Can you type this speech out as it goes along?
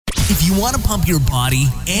If you want to pump your body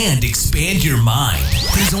and expand your mind,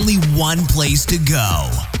 there's only one place to go.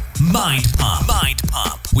 Mind Pump. Mind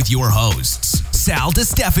Pump with your hosts, Sal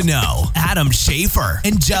DiStefano, Adam Schaefer,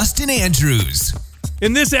 and Justin Andrews.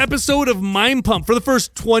 In this episode of Mind Pump, for the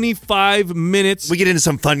first 25 minutes, we get into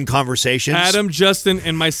some fun conversations. Adam, Justin,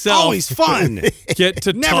 and myself always fun. Get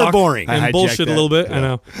to never talk boring and bullshit a little bit.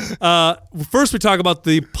 Yeah. I know. First, we talk about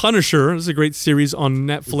The Punisher. This is a great series on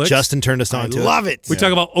Netflix. Justin turned us on to it. Love it. We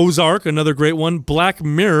talk about Ozark, another great one. Black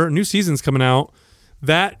Mirror, new season's coming out.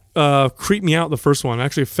 That creeped me out, the first one. It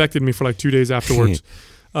actually affected me for like 2 days afterwards.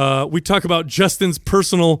 We talk about Justin's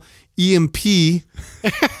personal EMP.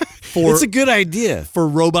 It's a good idea for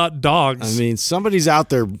robot dogs. I mean, somebody's out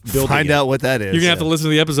there building. Find out what that is. You're gonna have to listen to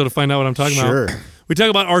the episode to find out what I'm talking about. Sure. We talk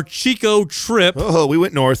about our Chico trip. Oh, we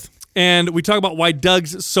went north. And we talk about why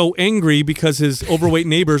Doug's so angry because his overweight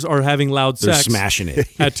neighbors are having loud They're sex. smashing it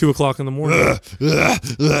at 2:00 in the morning.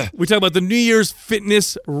 We talk about the New Year's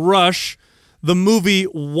fitness rush, the movie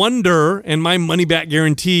Wonder, and my money back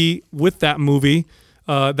guarantee with that movie.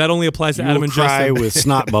 That only applies to Adam and Justin. You'll cry with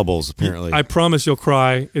snot bubbles, apparently. I promise you'll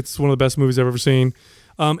cry. It's one of the best movies I've ever seen.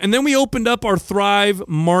 And then we opened up our Thrive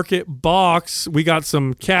Market box. We got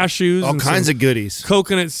some cashews. All kinds of goodies.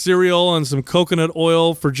 Coconut cereal and some coconut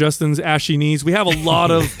oil for Justin's ashy knees. We have a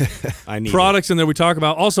lot of products in there we talk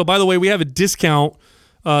about. Also, by the way, we have a discount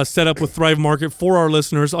set up with Thrive Market for our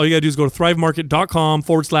listeners. All you got to do is go to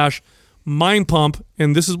thrivemarket.com/mindpump,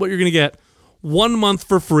 and this is what you're going to get. 1 month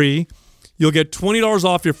for free. You'll get $20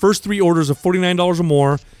 off your first 3 orders of $49 or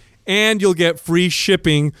more, and you'll get free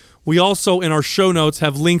shipping. We also, in our show notes,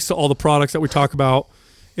 have links to all the products that we talk about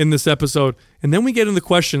in this episode. And then we get into the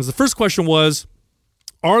questions. The first question was,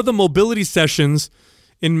 are the mobility sessions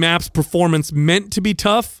in MAPS Performance meant to be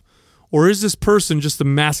tough, or is this person just a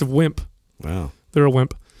massive wimp? Wow. They're a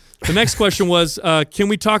wimp. The next question was, can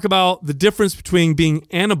we talk about the difference between being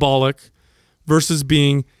anabolic versus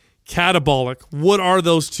being catabolic? What are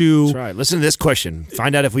those two? That's right. Listen to this question.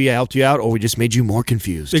 Find out if we helped you out or we just made you more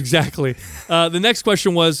confused. Exactly. The next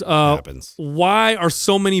question was, why are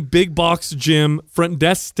so many big box gym front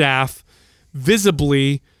desk staff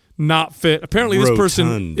visibly not fit? Apparently this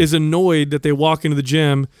person is annoyed that they walk into the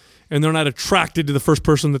gym and they're not attracted to the first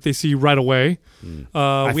person that they see right away.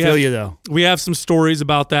 I feel you, though. We have some stories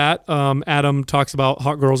about that. Adam talks about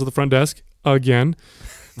hot girls at the front desk again.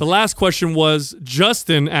 The last question was,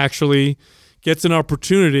 Justin actually gets an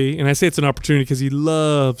opportunity, and I say it's an opportunity because he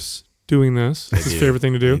loves doing this. It's his favorite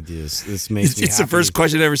thing to do. This makes me It's the first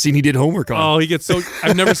question I've ever seen he did homework on. Oh, he gets so...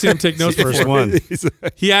 I've never seen him take notes before. First one.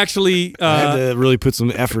 He actually... I had to really put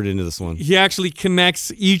some effort into this one. He actually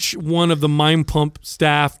connects each one of the Mind Pump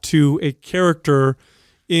staff to a character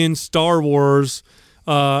in Star Wars.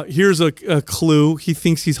 Here's a clue. He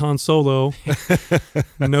thinks he's Han Solo.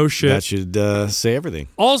 No shit. That should say everything.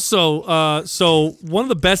 Also, so one of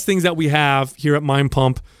the best things that we have here at Mind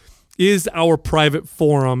Pump is our private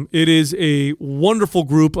forum. It is a wonderful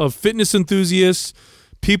group of fitness enthusiasts,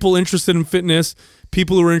 people interested in fitness,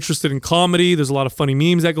 people who are interested in comedy. There's a lot of funny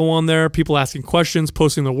memes that go on there, people asking questions,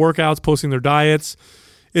 posting their workouts, posting their diets.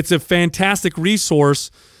 It's a fantastic resource.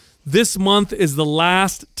 This month is the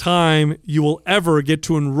last time you will ever get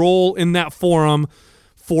to enroll in that forum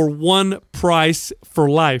for one price for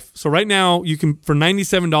life. So right now, you can for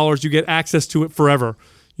 $97, you get access to it forever.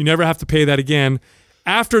 You never have to pay that again.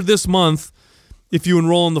 After this month, if you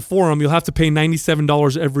enroll in the forum, you'll have to pay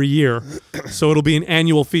 $97 every year. So it'll be an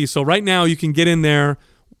annual fee. So right now, you can get in there,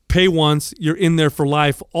 pay once, you're in there for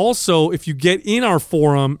life. Also, if you get in our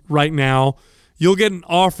forum right now, you'll get an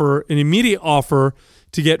immediate offer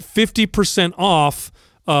to get 50% off.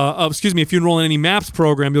 If you enroll in any MAPS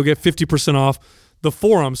program, you'll get 50% off the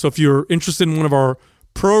forum. So if you're interested in one of our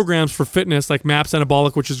programs for fitness, like MAPS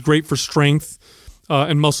Anabolic, which is great for strength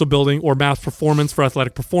and muscle building, or MAPS Performance for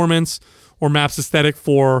athletic performance, or MAPS Aesthetic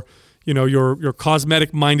for your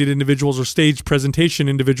cosmetic-minded individuals or stage presentation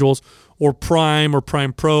individuals, or Prime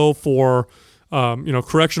Pro for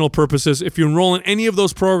correctional purposes. If you enroll in any of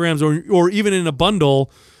those programs, or even in a bundle,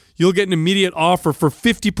 you'll get an immediate offer for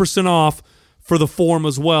 50% off for the forum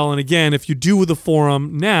as well. And again, if you do the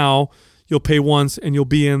forum now, you'll pay once and you'll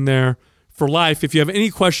be in there for life. If you have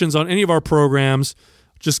any questions on any of our programs,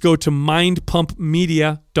 just go to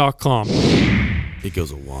mindpumpmedia.com. It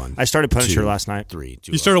goes a 1. I started Punisher last night. 3.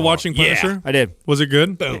 You started watching Punisher? Yeah, I did. Was it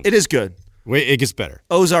good? Boom. It is good. Wait, it gets better.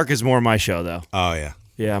 Ozark is more my show, though. Oh, yeah.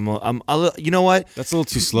 Yeah, I'm you know what? That's a little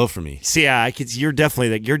too slow for me. See, yeah, you're definitely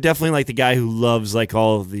like the guy who loves like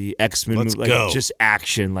all of the X-Men movies, like just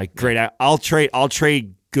action, like great. I'll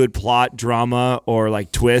trade good plot, drama, or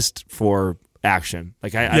like twist for action.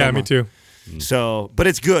 Like me too. So, but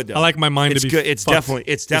it's good. Though. I like my mind it's to be. Good. It's fucked. definitely.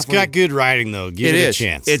 It's got good writing though. Give it a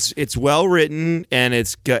chance. It's well written, and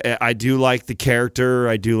I do like the character.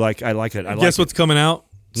 I like it. Guess what's coming out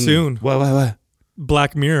soon? What?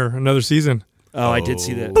 Black Mirror, another season. Oh, I did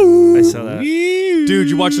see that. I saw that. Dude,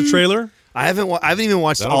 you watched the trailer? I haven't even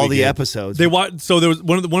watched all the episodes. So there was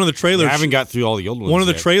one of the trailers. I haven't got through all the old ones. One of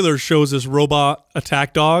the trailers shows this robot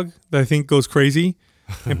attack dog that I think goes crazy,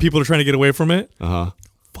 and people are trying to get away from it.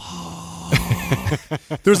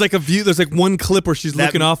 There's like a view. There's like one clip where she's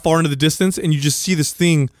looking off far into the distance, and you just see this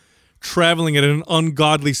thing traveling at an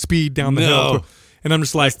ungodly speed down the hill. And I'm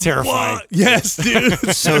just like, that's terrifying. What? Yes,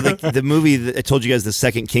 dude. So the movie that I told you guys, the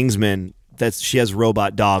second Kingsman, she has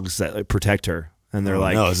robot dogs that protect her. And they're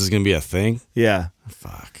like, no, this is going to be a thing? Yeah.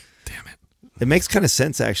 Fuck. Damn it. It makes kind of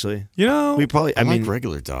sense, actually. You know, I mean, like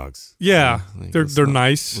regular dogs. Yeah. Like, they're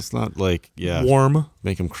nice. It's not like, warm.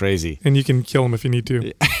 Make them crazy. And you can kill them if you need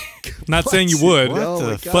to. Not saying you would. What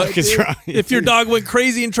the fuck is wrong? If your dog went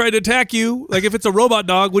crazy and tried to attack you, like if it's a robot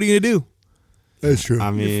dog, what are you going to do? That's true.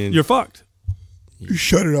 I mean, you're fucked. You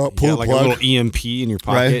shut it off, pull the like plug. a little EMP in your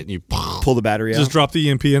pocket, and you pull the battery out. Just drop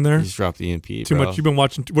the EMP in there. Just drop the EMP. Too much. You've been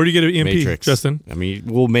watching. Where do you get an EMP, Matrix. Justin? I mean,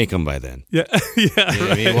 we'll make them by then. Yeah, You know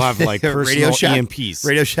what I mean, we'll have like personal EMPs.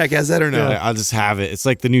 Radio Shack has that or no? Yeah, I'll just have it. It's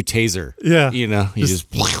like the new taser. Yeah, you know, you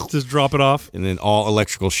just drop it off, and then all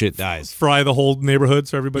electrical shit dies. Fry the whole neighborhood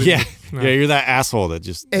so everybody. Yeah, yeah, you're that asshole that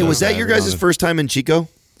just. Hey, was that your guys' first time in Chico?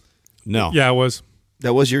 No. Yeah, it was.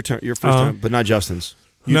 That was your first time, but not Justin's.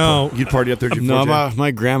 You'd party up there. No,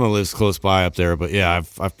 my grandma lives close by up there, but yeah,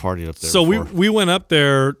 I've partied up there. So before. we went up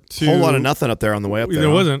there to whole lot of nothing up there on the way up there. There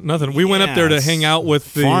wasn't nothing. We went up there to hang out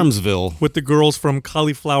with the Farmsville with the girls from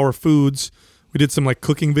Cauliflower Foods. We did some like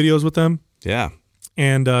cooking videos with them. Yeah,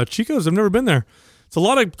 and Chico's. I've never been there. It's a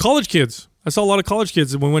lot of college kids. I saw a lot of college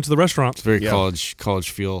kids when we went to the restaurant. It's very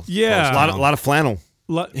college feel. Yeah, a lot of flannel.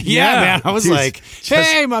 Yeah, man. I was like,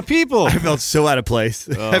 hey, my people. I felt so out of place.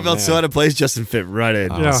 So out of place. Justin fit right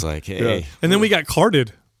in. I was like, hey. Yeah. And then we got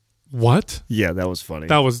carded. What? Yeah, that was funny.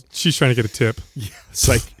 She's trying to get a tip. Yeah, it's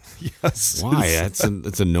like, yes. Why?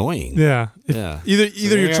 It's annoying. Yeah. Yeah.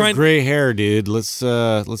 Either you're trying gray hair, dude. Let's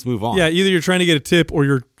move on. Yeah. Either you're trying to get a tip or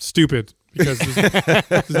you're stupid. Because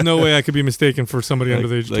there's no way I could be mistaken for somebody under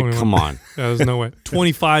the age of 21. Come on. Yeah, there's no way.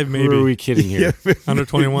 25 maybe. Who are we kidding here? Under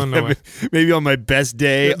 21, no way. Maybe on my best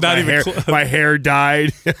day, my hair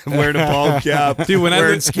dyed, I'm wearing a ball cap, dude,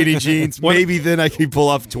 wearing skinny jeans. Maybe then I can pull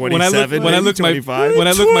off 27, when I look 25. When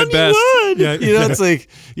I look my best. Yeah. You know, it's like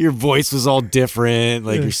your voice was all different.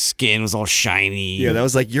 Like your skin was all shiny. Yeah, that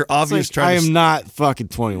was like you're obvious like, I am not fucking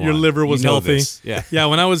 21. Your liver was healthy. This. Yeah. Yeah,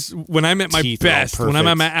 when I'm at my best, when I'm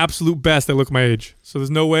at my absolute best, I look my age. So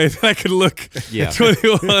there's no way that I could look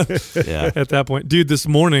 21 at that point. Dude, this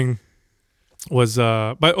morning was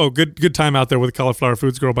good time out there with the Cauliflower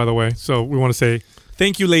Foods girl, by the way. So we want to say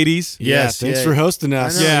thank you, ladies. Yes, thanks for hosting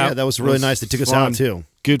us. Yeah, that was really nice. They took us out too.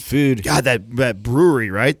 Good food. God, that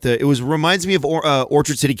brewery, right? It reminds me of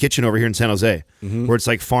Orchard City Kitchen over here in San Jose, where it's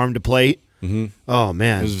like farm to plate. Mm-hmm. Oh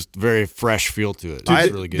man, it was very fresh feel to it. It was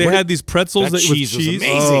really good. They had these pretzels with cheese. Was amazing.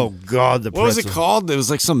 Oh god, what was it called? It was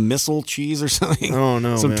like some missile cheese or something. Oh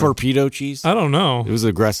no, some torpedo cheese. I don't know. It was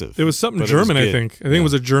aggressive. It was something German. I think it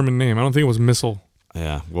was a German name. I don't think it was missile.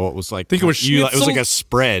 Yeah, well, it was like it was like a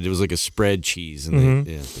spread. It was like a spread cheese, and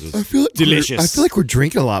it was I feel like delicious. I feel like we're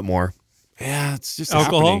drinking a lot more. Yeah, it's just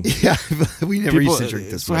alcohol. Happening. Yeah, we never used to drink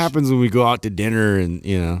this. That's what happens when we go out to dinner, and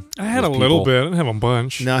I had a little bit. I didn't have a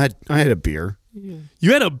bunch. No, I had a beer. Yeah.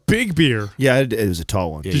 You had a big beer. Yeah, it was a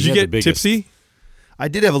tall one. Yeah, Did you get tipsy? I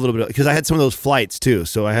did have a little bit because I had some of those flights too.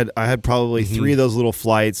 So I had probably 3 of those little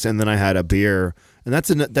flights, and then I had a beer, and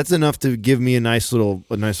that's enough to give me a nice little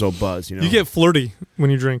buzz. You know, you get flirty when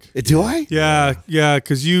you drink. Do I? Yeah,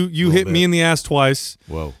 because you hit me in the ass twice.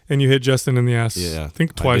 Whoa. And you hit Justin in the ass. Yeah, I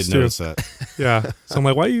think twice too. Notice that. Yeah. So I'm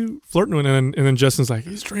like, why are you flirting with him? And then Justin's like,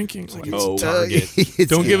 he's drinking. Like, target.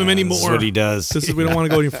 Don't give him any more. That's what he does. We don't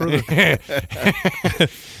want to go any further.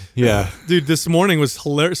 Yeah, dude, this morning was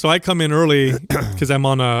hilarious. So I come in early because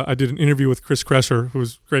I did an interview with Chris Kresser,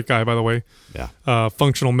 who's a great guy, by the way. Yeah.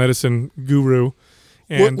 Functional medicine guru.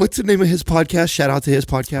 And what's the name of his podcast? Shout out to his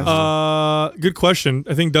podcast. Good question.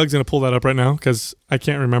 I think Doug's going to pull that up right now because I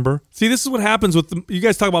can't remember. See, this is what happens with you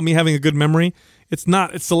guys talk about me having a good memory. It's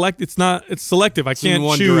not. It's selective. I can't in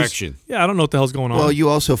one choose. direction. Yeah, I don't know what the hell's going on. Well, you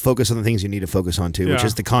also focus on the things you need to focus on too, which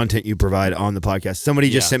is the content you provide on the podcast. Somebody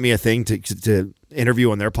just sent me a thing to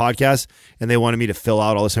interview on their podcast, and they wanted me to fill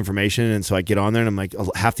out all this information, and so I get on there and I'm like,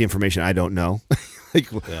 half the information I don't know. Like,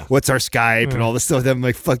 what's our Skype and all this stuff. I'm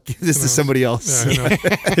like, fuck, this is somebody else. Yeah,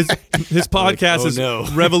 his podcast is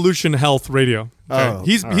Revolution Health Radio. Okay. Oh,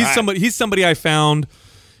 he's somebody I found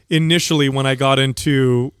initially when I got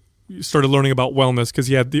into started learning about wellness, because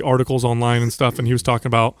he had the articles online and stuff, and he was talking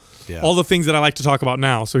about all the things that I like to talk about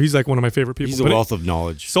now. So he's like one of my favorite people. He's a wealth of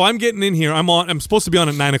knowledge. So I'm getting in here. I'm supposed to be on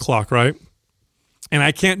at 9:00, right? And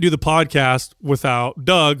I can't do the podcast without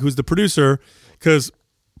Doug, who's the producer, because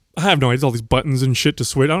I have no idea. There's all these buttons and shit to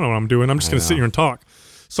switch. I don't know what I'm doing. I'm just going to sit here and talk.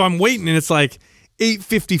 So I'm waiting, and it's like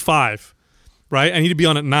 8:55, right? I need to be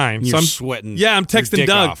on at 9. You're so I'm sweating. Yeah, I'm texting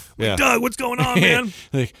Doug. Yeah. Doug, what's going on, man?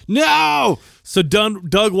 Like, no! So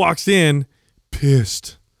Doug walks in,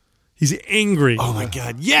 pissed. He's angry. Oh, my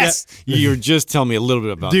God. Yes! Yeah. You're just telling me a little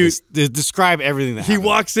bit about this. Describe everything that happened. He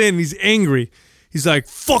walks in, and he's angry. He's like,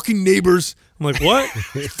 fucking neighbors. I'm like, what?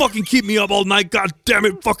 Fucking keep me up all night. God damn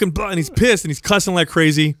it. Fucking blah. And he's pissed, and he's cussing like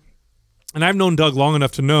crazy. And I've known Doug long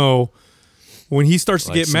enough to know when he starts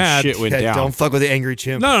to get mad, shit went down. Don't fuck with the angry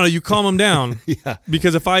chimp. No, you calm him down. Yeah.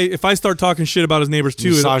 Because if I start talking shit about his neighbors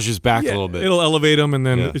too, massage his back a little bit. It'll elevate him, and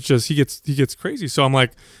then it's just he gets crazy. So I'm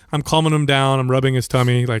like, I'm calming him down. I'm rubbing his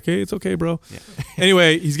tummy, like, hey, it's okay, bro. Yeah.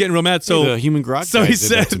 Anyway, he's getting real mad. So the human garage. So he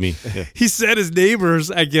said to me. He said his neighbors,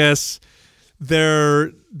 I guess,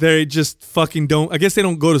 they just fucking don't. I guess they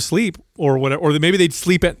don't go to sleep or whatever, or maybe they'd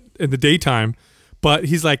sleep in the daytime. But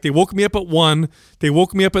he's like, they woke me up at 1, they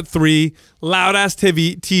woke me up at 3, loud ass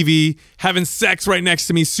TV, having sex right next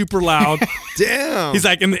to me, super loud. Damn. He's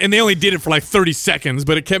like, and they only did it for like 30 seconds,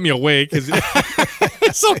 but it kept me awake.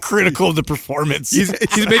 It's so critical of the performance. He's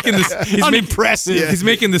making this. He's unimpressive. He's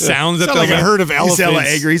making the sounds that like a herd of elephants. He's hella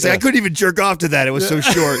angry. He's like, I couldn't even jerk off to that. It was so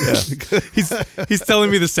short. He's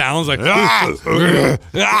telling me the sounds like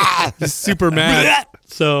he's super mad.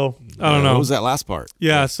 So I don't know. What was that last part?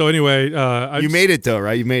 Yeah. So anyway, you made it though,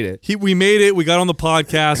 right? You made it. We made it. We got on the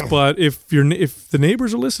podcast. But if the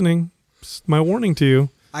neighbors are listening, my warning to you.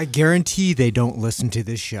 I guarantee they don't listen to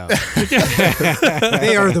this show.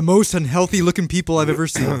 They are the most unhealthy looking people I've ever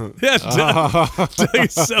seen. Yeah, Doug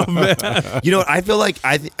is so mad. You know, I feel like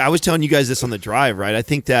I was telling you guys this on the drive, right? I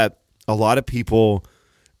think that a lot of people,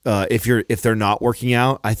 if they're not working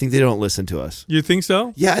out, I think they don't listen to us. You think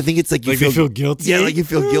so? Yeah, I think it's like you feel guilty. Yeah, like you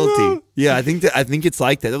feel guilty. Yeah, I think it's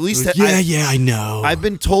like that. At least I know. I've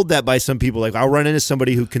been told that by some people. Like I'll run into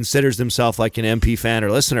somebody who considers themselves like an MP fan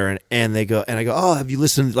or listener, and I go, oh, have you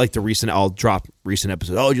listened to like the recent? I'll drop recent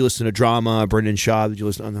episode. Oh, did you listen to Drama, Brendan Shaw? Did you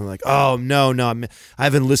listen? And they're like, oh no, I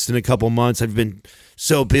haven't listened in a couple months. I've been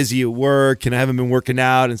so busy at work and I haven't been working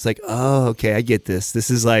out. And it's like, oh, okay, I get this. This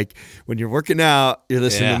is like when you're working out, you're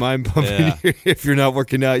listening to Mind Pump. Yeah. If you're not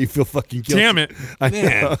working out, you feel fucking guilty. Damn it,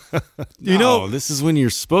 man! You know, this is when you're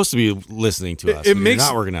supposed to be listening to us. You're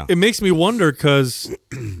not working out. It makes me wonder, because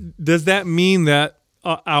does that mean that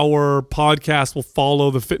our podcast will follow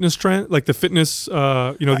the fitness trend, like the fitness,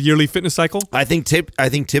 the yearly fitness cycle? I think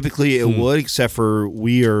typically it would, except for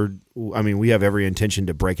we have every intention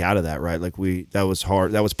to break out of that, right? Like that was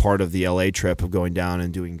hard. That was part of the LA trip of going down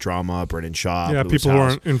and doing Drama, Brendan Shaw. Yeah, people who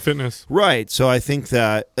aren't in fitness, right? So I think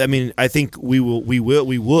that I think we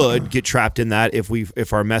would get trapped in that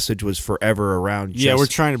if our message was forever around. We're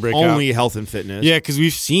trying to break only health and fitness. Yeah, because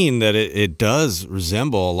we've seen that it does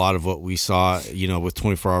resemble a lot of what we saw, with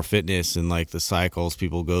 24-hour fitness and like the cycles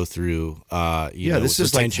people go through. This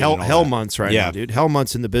is like hell months right now, dude. Hell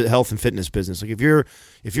months in the health and fitness business. Like if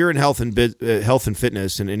you're in health and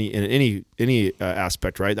fitness in any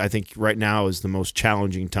aspect, right? I think right now is the most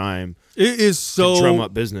challenging time. It is so to drum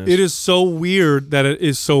up business. It is so weird that it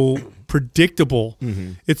is so predictable.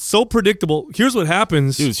 Mm-hmm. It's so predictable. Here's what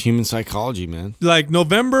happens. Dude, it's human psychology, man. Like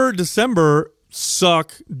November, December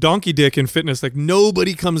suck donkey dick in fitness. Like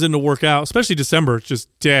nobody comes in to work out, especially December. It's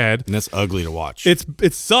just dead, and that's ugly to watch.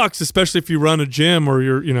 It sucks, especially if you run a gym or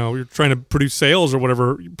you're trying to produce sales or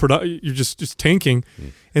whatever. You're just tanking.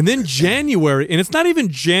 And then January, and it's not even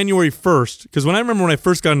January 1st, because when I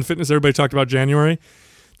first got into fitness, everybody talked about January.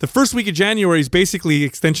 The first week of January is basically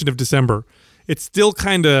extension of December. It's still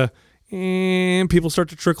kind of, people start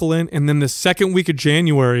to trickle in, and then the second week of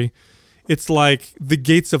January, it's like the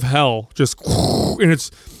gates of hell, and it's.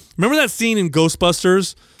 Remember that scene in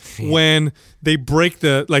Ghostbusters when they break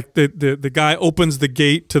the guy opens the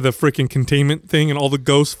gate to the freaking containment thing and all the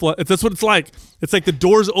ghosts flood? That's what it's like. It's like the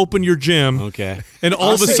doors open your gym. Okay. And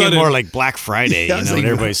all of a sudden, more like Black Friday, and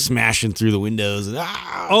everybody's smashing through the windows and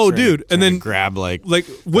and then grab like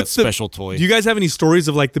what's the special toy. Do you guys have any stories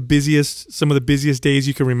of like some of the busiest days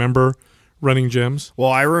you can remember running gyms. Well,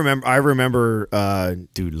 I remember,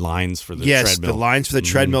 Dude, lines for the yes, treadmill. the lines for the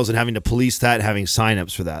treadmills and having to police that, and having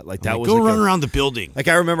signups for that. Like that was go like run around the building. Like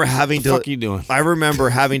I remember having the to. fuck you doing? I remember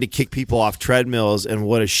having to kick people off treadmills, and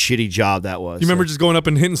what a shitty job that was. You remember just going up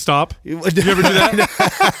and hit and stop? Did you ever do that?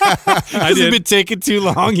 I Has it did. been taking too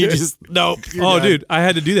long? You just nope. Dude, I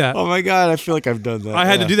had to do that. Oh my god, I feel like I've done that. I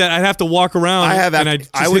had to do that. I'd have to walk around.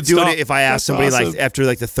 I would do it if I asked somebody awesome. like after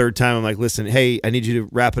like the third time. I'm like, listen, hey, I need you to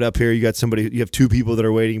wrap it up here. You got somebody. You have 2 people that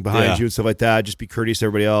are waiting behind you and stuff like that. Just be courteous to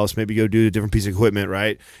everybody else. Maybe go do a different piece of equipment,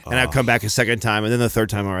 right? And I'd come back a second time, and then the third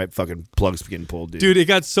time, all right, fucking plugs getting pulled, dude. Dude, it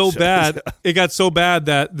got so bad. It got so bad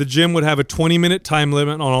that the gym would have a 20-minute time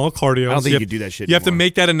limit on all cardio. I don't think you could do that shit You have to anymore.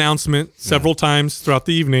 make that announcement several times throughout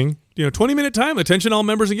the evening. 20-minute time. Attention all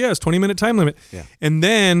members and guests. 20-minute time limit. Yeah. And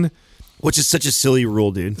then Which is such a silly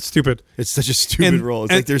rule, dude. stupid. It's such a stupid rule.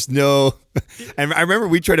 It's like there's no. I remember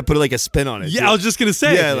we tried to put like a spin on it. Yeah, I was just gonna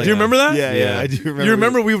say. Yeah, like- do you remember that? Yeah, I do remember. You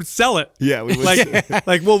remember we would sell it. Yeah, we would.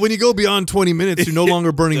 Like, well, when you go beyond 20 minutes, you're no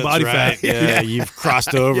longer burning body fat. Yeah, you've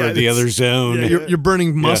crossed over the other zone. Yeah, you're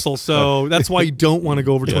burning muscle, so that's why you don't want to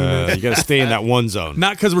go over 20 minutes. You got to stay in that one zone.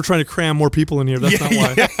 Not because we're trying to cram more people in here. That's not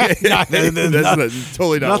why. That's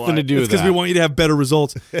totally not Nothing why. to do It's with because that. we want you to have better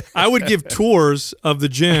results. I would give tours of the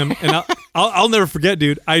gym, and I'll never forget,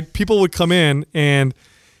 dude. People would come in and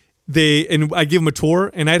I give them a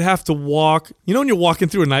tour, and I'd have to walk. You know when you're walking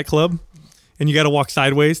through a nightclub, and you got to walk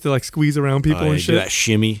sideways to like squeeze around people and do shit. that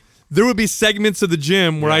shimmy. There would be segments of the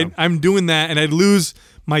gym where I'm doing that, and I'd lose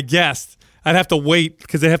my guest. I'd have to wait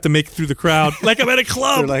because they have to make it through the crowd like I'm at a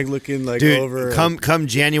club. They're like looking like Dude, over. come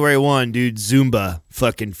January 1, dude, Zumba,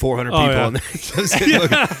 fucking 400 people yeah. in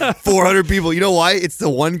there. 400 people. You know why? It's the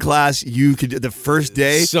one class you could, the first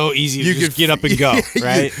day. So easy to you just could- get up and go,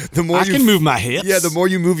 right? The more I you can move my hips. Yeah, the more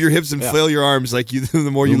you move your hips and flail your arms, like the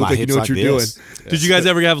more you Move look my like you know hips what you're this. doing. Did you guys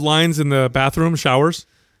ever have lines in the bathroom showers?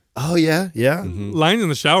 Oh yeah. Lines in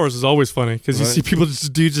the showers is always funny because you see people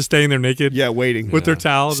just staying there naked. Yeah, waiting with their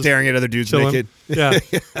towel, just staring at other dudes chilling. naked. Yeah.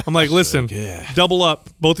 I'm like, listen, double up.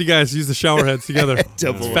 Both you guys use the shower heads together.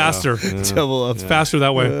 Double It's faster. Double up. It's faster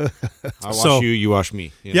that way. I wash So- you, you wash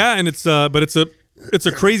me. Yeah, and it's a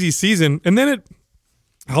crazy season. And then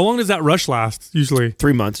how long does that rush last usually?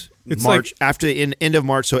 3 months. It's March after the end of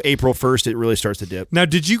March, so April 1st, it really starts to dip. Now,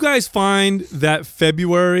 did you guys find that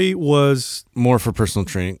February was More for personal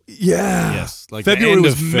training. Yes. Like the February end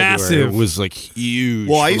was of February massive. was like huge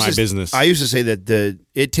Well, for my business. I used to say that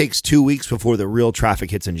it takes 2 weeks before the real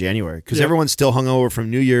traffic hits in January because everyone's still hungover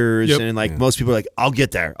from New Year's, and like most people are like, "I'll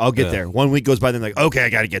get there, I'll get there." 1 week goes by, then like, "Okay, I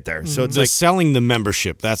got to get there." So it's the like selling the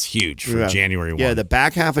membership, that's huge for January 1. Yeah, the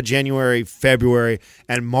back half of January, February,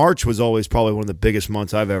 and March was always probably one of the biggest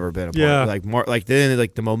months I've ever been a part Yeah. of. Like then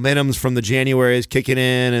like the momentum's from the January is kicking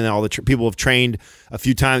in, and all the people have trained a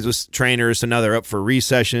few times with trainers, so now they're up for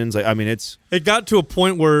re-sessions. Like, I mean, It got to a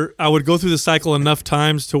point where I would go through the cycle enough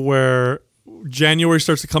times to where January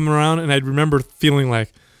starts to come around, and I'd remember feeling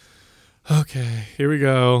like, okay, here we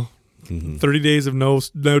go. 30 days of no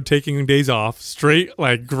taking days off, straight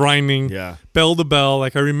like grinding, bell to bell.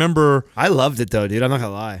 Like I remember, I loved it though, dude. I'm not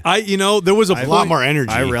gonna lie. There was a lot more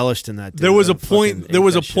energy. I relished in that. Dude. There was a I point. fucking There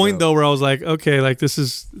was ate a that shit point up. though where I was like, okay, like it's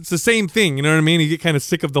the same thing. You know what I mean? You get kind of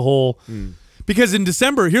sick of the whole. Because in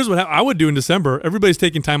December, here's what I would do in December. Everybody's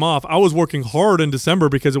taking time off. I was working hard in December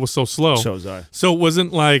because it was so slow. So was I. So it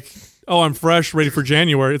wasn't like, oh, I'm fresh, ready for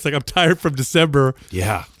January. It's like I'm tired from December.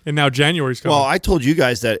 Yeah. And now January's coming. Well, I told you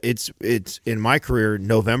guys that it's in my career,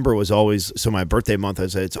 November was always my birthday month.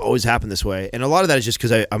 It's always happened this way, and a lot of that is just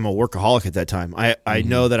because I'm a workaholic at that time. I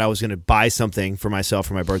know that I was going to buy something for myself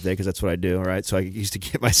for my birthday because that's what I do. All right, so I used to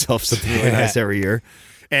get myself something really nice every year,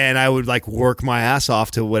 and I would like work my ass off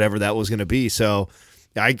to whatever that was going to be. So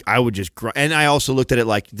I would just and I also looked at it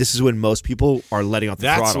like this is when most people are letting off the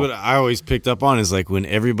That's throttle. what I always picked up on is like when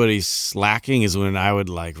everybody's slacking is when I would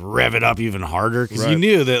like rev it up even harder because you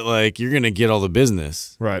knew that like you're gonna get all the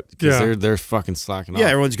business because they're fucking slacking off. Yeah,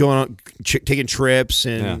 everyone's going on taking trips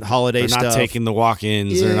and holiday they're stuff. not taking the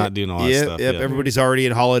walk-ins. They're not doing all that stuff. Yep. Everybody's already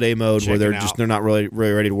in holiday mode where they're not really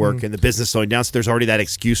ready to work, and the business is slowing down. So there's already that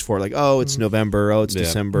excuse for it, like, oh, it's November, oh, it's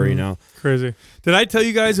December, you know. Crazy. Did I tell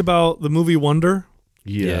you guys about the movie Wonder?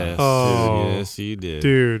 Yes. Oh. Yes, you did.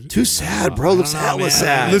 Dude. Too sad, bro. Looks hella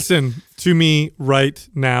sad. Listen to me right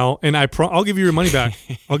now, and I'll give you your money back.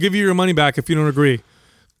 I'll give you your money back if you don't agree.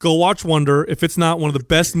 Go watch Wonder. If it's not one of the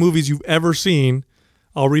best movies you've ever seen,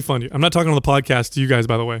 I'll refund you. I'm not talking on the podcast to you guys,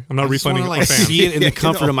 by the way. I'm not refunding I a fan. see it in the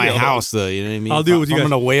comfort of my house, though. You know what I mean? I'll do it with you I'm guys.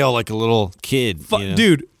 gonna wail like a little kid.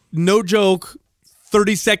 Dude, no joke.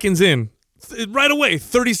 30 seconds in, right away,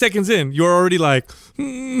 30 seconds in, you're already like,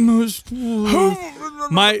 my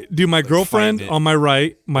girlfriend on my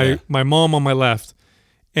right, my mom on my left,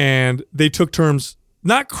 and they took turns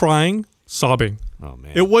not crying, sobbing. Oh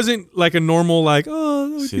man! It wasn't like a normal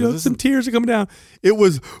some tears are coming down. It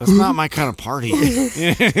was. That's not my kind of party. You know what I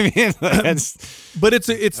mean? But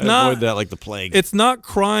it's not avoid that like the plague. It's not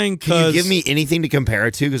crying. Can you give me anything to compare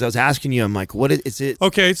it to? Because I was asking you, I'm like, what is it?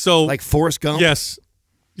 Okay, so like Forrest Gump. Yes,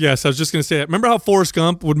 I was just gonna say that. Remember how Forrest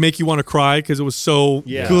Gump would make you want to cry because it was so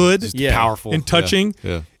good, powerful, and touching.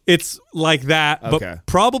 Yeah. It's like that, but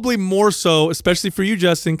probably more so, especially for you,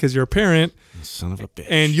 Justin, because you're a parent. Son of a bitch.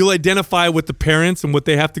 And you'll identify with the parents and what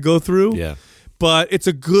they have to go through. Yeah. But it's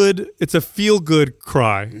a feel-good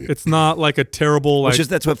cry. It's not like a terrible like.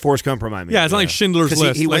 That's what Forrest Gump reminded me. Yeah, it's not like Schindler's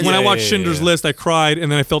List. Like when I watched Schindler's List, I cried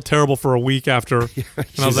and then I felt terrible for a week after, and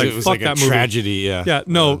I was like, it was "Fuck like that a movie." Tragedy. Yeah. Yeah.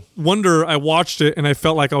 No wonder I watched it and I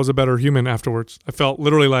felt like I was a better human afterwards. I felt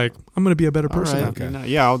literally like I'm going to be a better person. Right. Okay.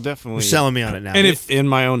 Yeah, I'll definitely. You're selling me on it now. And if in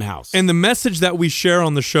my own house. And the message that we share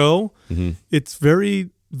on the show, it's very.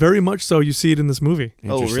 Very much so. You see it in this movie.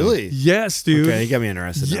 Oh, really? Yes, dude. Okay, you got me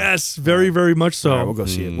interested. Yes, very, very much so. All right, we'll go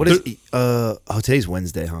see it. What is? Today's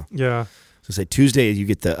Wednesday, huh? Yeah. So say Tuesday, you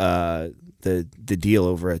get the deal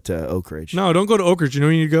over at Oak Ridge. No, don't go to Oak Ridge. You know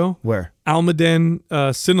where you need to go? Where? Almaden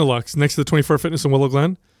Cinelux, next to the 24 Fitness in Willow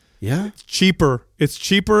Glen. Yeah. It's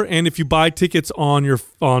cheaper. And if you buy tickets on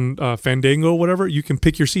Fandango or whatever, you can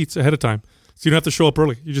pick your seats ahead of time, so you don't have to show up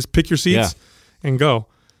early. You just pick your seats and go.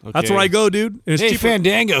 Okay. That's where I go, dude. And it's cheaper.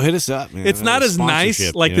 Fandango, hit us up, man. It's not as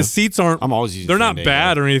nice. Like the seats aren't. I'm always using. They're not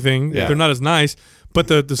bad or anything. Yeah. They're not as nice, but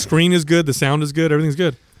the screen is good. The sound is good. Everything's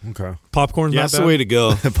good. Okay. Popcorn's not bad. That's the way to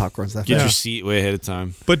go. Popcorn's not bad. Get your seat way ahead of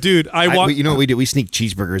time. But dude, you know what we do? We sneak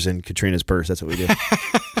cheeseburgers in Katrina's purse. That's what we do.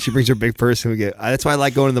 She brings her big purse and we get. That's why I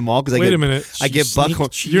like going to the mall because Wait a minute. I get buckhorn.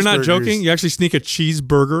 You're not joking? You actually sneak a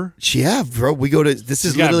cheeseburger? Yeah, bro. We go to. This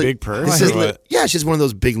is literally got a big purse. Yeah, she's one of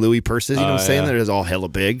those big Louis purses. You know what I'm saying? That is all hella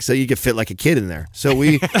big, so you can fit like a kid in there. So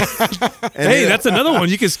we. Hey, that's another one.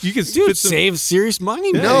 You can dude, save serious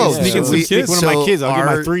money. Man. No, sneaking some kids. One of my kids. I'll get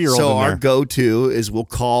my 3-year-old. So in there. our go-to is we'll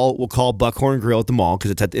call Buckhorn Grill at the mall because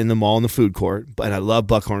it's in the mall in the food court. And I love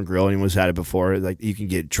Buckhorn Grill. Anyone's had it before? Like you can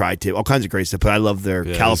get tri-tip, all kinds of great stuff. But I love their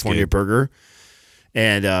California burger.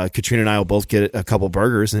 And Katrina and I will both get a couple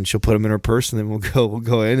burgers, and she'll put them in her purse, and then we'll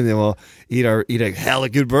go in, and then we'll eat a hella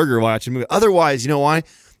good burger watching a movie. Otherwise, you know why?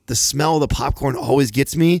 The smell of the popcorn always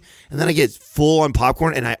gets me, and then I get full on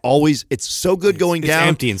popcorn, and it's so good going down. It's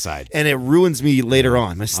empty inside. And it ruins me later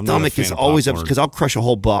on. My stomach is always up because I'll crush a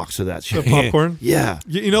whole box of that shit. Popcorn? Yeah.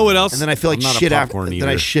 You know what else? And then I feel like shit after. Then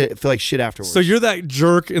I feel like shit afterwards. So you're that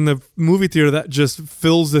jerk in the movie theater that just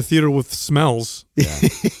fills the theater with smells. Yeah.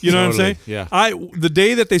 You know what I'm saying? Yeah. The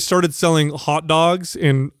day that they started selling hot dogs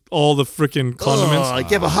and all the freaking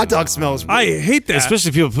condiments. But hot dog smells. I hate that. Especially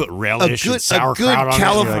if people put relish and sauerkraut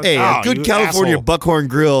on it. A good California Buckhorn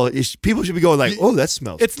Grill. People should be going like, "Oh, that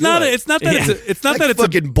smells." It's not that it's like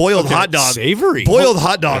fucking boiled hot dog. Savory. Boiled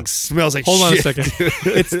hot dog smells like. Hold on a shit. second.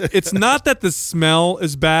 It's not that the smell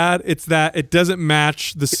is bad. It's that it doesn't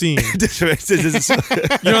match the scene. You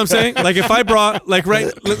know what I'm saying? Like if I brought let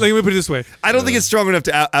me put it this way. I don't think it's strong enough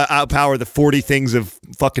to outpower the 40 things of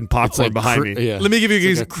fucking popcorn behind me. Yeah. Let me give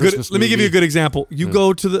you a good example. You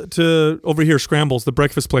go to over here, Scrambles, the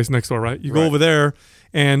breakfast place next door, right? You go over there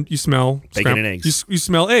and you smell bacon and eggs. You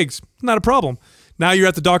smell eggs. Not a problem. Now you're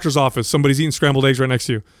at the doctor's office. Somebody's eating scrambled eggs right next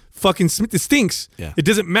to you. Fucking it stinks. Yeah. It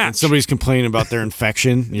doesn't match. And somebody's complaining about their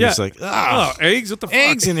infection. And you're just like, eggs? What the fuck?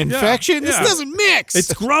 Eggs and infection? Yeah. This doesn't mix.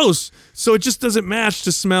 It's gross. So it just doesn't match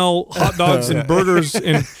to smell hot dogs and burgers.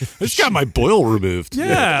 And I just got my boil removed.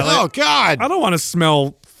 Yeah. Oh, God. I don't want to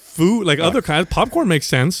smell food like other kinds. Popcorn makes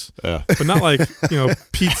sense, but not like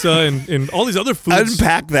pizza and all these other foods.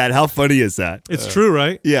 Unpack that. How funny is that? It's true,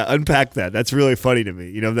 right? Yeah, unpack that. That's really funny to me.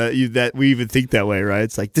 You know that we even think that way, right?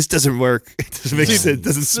 It's like this doesn't work. It doesn't make sense. It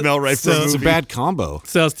doesn't smell right for a movie. It's a bad combo.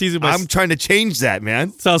 So I was teasing I'm trying to change that,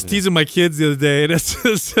 man. So I was teasing my kids the other day,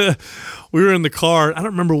 and we were in the car. I don't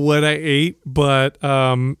remember what I ate, but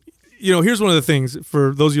here's one of the things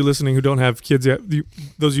for those of you listening who don't have kids yet.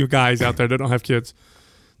 Those of you guys out there that don't have kids.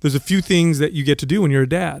 There's a few things that you get to do when you're a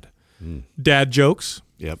dad. Dad jokes.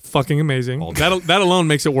 Yep. Fucking amazing. That alone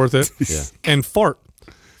makes it worth it. Yeah. And fart.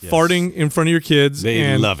 Yes. Farting in front of your kids.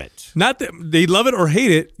 They love it. Not that they love it or hate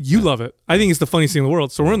it. You love it. I think it's the funniest thing in the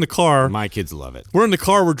world. So we're in the car. My kids love it. We're in the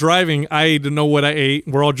car. We're driving. I didn't know what I ate.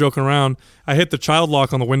 We're all joking around. I hit the child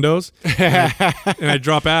lock on the windows. and I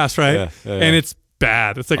drop ass, right? Yeah. And it's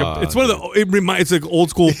bad. It's like it's one of the. It's like old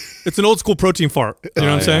school. It's an old school protein fart. You know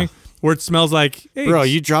what I'm saying? where it smells like eggs. Bro,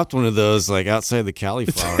 you dropped one of those like outside the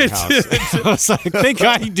cauliflower house. I was like, thank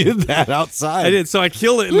God you did that outside. I did. So I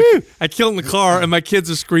killed it. I killed it in the car, and my kids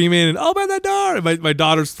are screaming and open the door. And my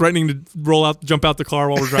daughter's threatening to jump out the car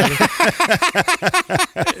while we're driving.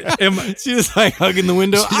 And she was like hugging the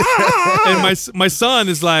window. And my son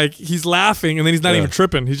is like, he's laughing, and then he's not even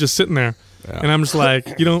tripping. He's just sitting there. Yeah. And I'm just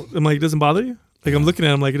like, I'm like, it doesn't bother you? Like, I'm looking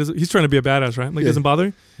at him like, he's trying to be a badass, right? I'm like, it doesn't bother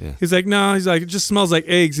you? Yeah. He's like, no. He's like, it just smells like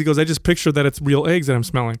eggs. He goes, I just picture that it's real eggs that I'm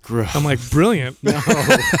smelling. Gross. I'm like, brilliant.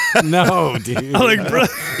 No, dude. I'm like,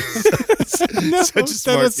 brilliant. No, such a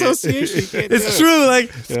smart association. It's true. Like,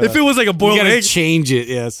 if it was like a boiled you gotta egg, change it.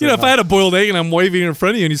 Yeah, if I had a boiled egg and I'm waving in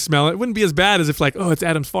front of you and you smell it, it wouldn't be as bad as if like, oh, it's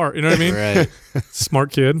Adam's fart. You know what I mean? Right.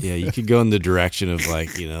 Smart kid. Yeah, you could go in the direction of like,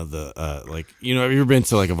 have you ever been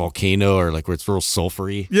to like a volcano or like where it's real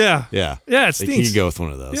sulfury? Yeah. Yeah. Yeah, it stinks. You could go with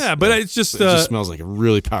one of those. Yeah, but it's just it just smells like a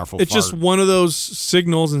really powerful It's fart. just one of those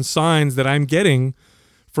signals and signs that I'm getting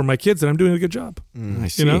for my kids that I'm doing a good job. I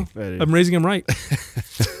see. I'm raising them right.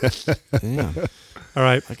 Yeah. All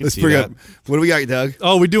right. Let's bring up. What do we got, Doug?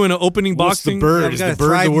 Oh, we're doing an opening boxing. What's the bird? We Is got the a bird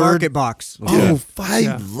Thrive the word? Market box. Oh,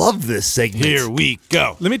 I love this segment. Here we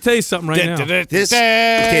go. Let me tell you something right now. There's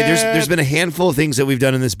been a handful of things that we've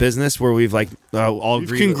done in this business where we've like all We've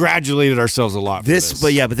agreed. congratulated ourselves a lot. For this.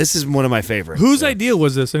 But this is one of my favorites. Whose idea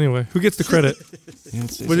was this anyway? Who gets the credit?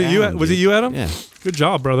 It's Was it you? Adam, Was it dude. you, Adam? Yeah. Good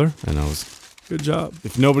job, brother. I know. Good job.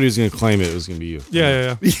 If nobody was going to claim it was going to be you.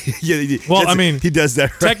 Yeah. Yeah, Well, I mean, he does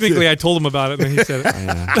that. Right technically, I told him about it, and then he said it.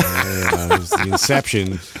 It was the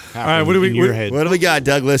inception. All right, what do we? in your head? What do we got,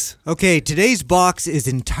 Douglas? Okay, today's box is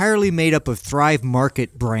entirely made up of Thrive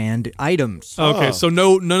Market brand items. Okay, so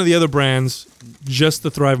none of the other brands, just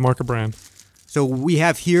the Thrive Market brand. So we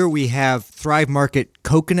have Thrive Market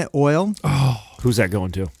coconut oil. Who's that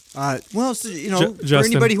going to? For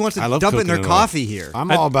Justin. anybody who wants to I love dump it in their coconut oil. coffee here.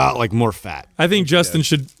 I'm all about like more fat. I think Justin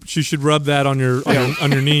should rub that on your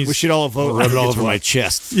knees. We should all vote. Rub it all over my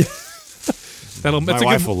chest. My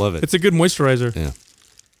wife will love it. It's a good moisturizer. Yeah.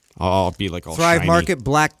 I'll be like all Thrive shiny. Market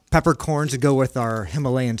black peppercorns to go with our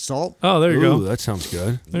Himalayan salt. Oh, there you go. That sounds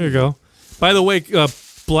good. There you go. By the way,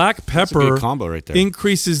 black That's a pepper good combo right there.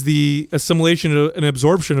 increases the assimilation and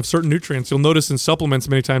absorption of certain nutrients. You'll notice in supplements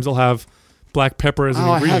many times they'll have black pepper as an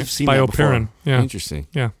I ingredient. have seen that Bioperin. before. Yeah. Interesting.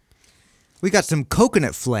 Yeah. We got some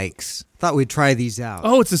coconut flakes. Thought we'd try these out.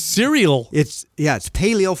 Oh, it's a cereal. It's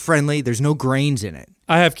paleo friendly. There's no grains in it.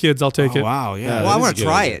 I have kids. I'll take it. Wow. Yeah. Well, I want to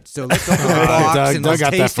try it. So let's open the box Doug- and Doug let's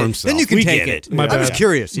got that taste for it. himself. Then you can We take get it. it. My I was bad.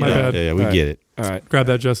 curious. My bad. Yeah, we get it. All right. Grab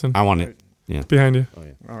that, Justin. I want it. Yeah. Behind you.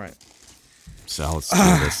 All right. So let's do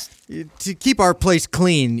this. To keep our place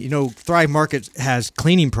clean, Thrive Market has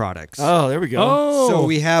cleaning products. Oh, there we go. Oh. So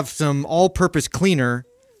we have some all-purpose cleaner.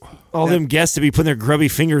 All them guests to be putting their grubby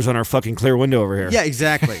fingers on our fucking clear window over here. Yeah,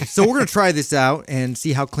 exactly. So we're going to try this out and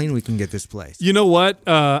see how clean we can get this place. You know what?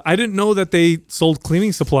 I didn't know that they sold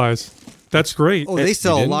cleaning supplies. That's great. Oh, they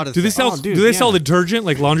sell a didn't? lot of Do they stuff. sell? dude, do they yeah. sell detergent,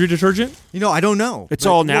 like laundry detergent? I don't know. It's But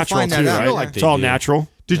all we'll natural find too, that out. right? like It's they all do. natural.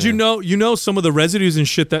 Did you know some of the residues and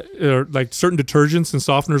shit that like certain detergents and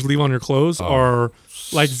softeners leave on your clothes are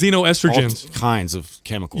like xenoestrogens. All kinds of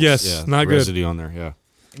chemicals. Yes, yeah, not good. residue on there. Yeah.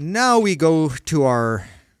 Now we go to our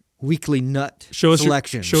weekly nut Show us your-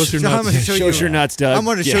 selection. show us your So I'm nuts. gonna show Show us your nuts, Doug. I'm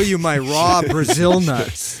going to show you my raw Brazil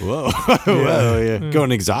nuts. Whoa. Whoa. Yeah.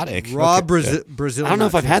 Going exotic. Raw Brazil. I don't know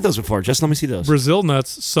if nuts. I've had those before. Just let me see those. Brazil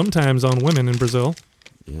nuts sometimes on women in Brazil.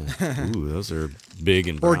 Yeah. Ooh, those are big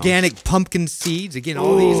and brown. Organic pumpkin seeds. Again,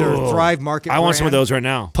 all these are Thrive Market. I want some of brand. those right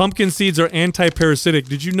now. Pumpkin seeds are anti-parasitic.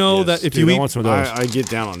 Did you know Yes. that if Dude, you I eat, want some of those. I get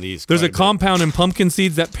down on these. there's a quite bit. compound in pumpkin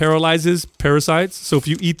seeds that paralyzes parasites. So if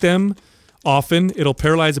you eat them often, it'll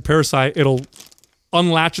paralyze a parasite. It'll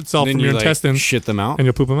unlatch itself And then from your you, like, intestines, shit them out. and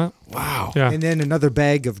you'll poop them out. Wow. Yeah. And then another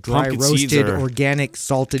bag of dry Pumpkin seeds roasted are- organic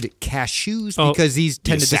salted cashews Oh. because these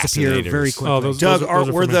tend to disappear assassinators. very quickly. Oh, those Doug, are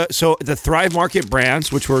for me. the Thrive Market brands,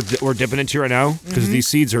 which we're dipping into right now, because these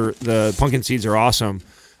seeds the pumpkin seeds are awesome.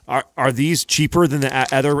 Are these cheaper than the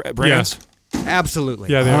other brands? Absolutely.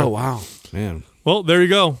 Yeah, they Oh are. wow. Man. Well, there you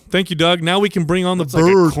go. Thank you, Doug. Now we can bring on the It's like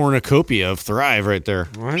bird. a cornucopia of Thrive right there.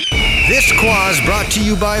 This Quaz brought to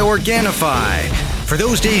you by Organifi. For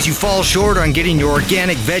those days you fall short on getting your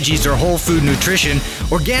organic veggies or whole food nutrition,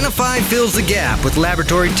 Organifi fills the gap with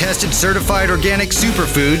laboratory-tested certified organic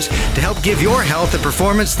superfoods to help give your health and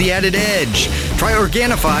performance the added edge. Try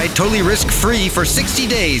Organifi totally risk-free for 60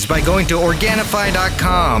 days by going to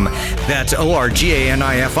Organifi.com. That's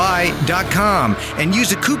ORGANIFI.com. And use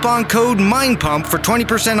the coupon code MINDPUMP for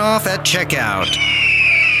 20% off at checkout.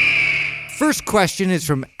 First question is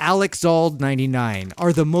from AlexAld99.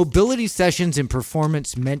 Are the mobility sessions in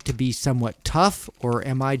performance meant to be somewhat tough, or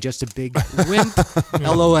am I just a big wimp?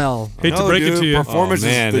 LOL. Hate to break it to you. Performance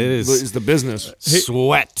is the business.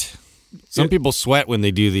 Sweat. Some people sweat when they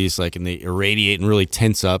do these, like, and they irradiate and really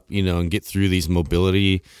tense up, and get through these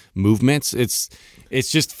mobility movements. It's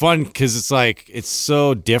just fun because it's like it's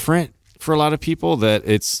so different for a lot of people that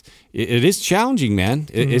it is challenging, man.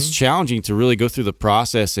 It's challenging to really go through the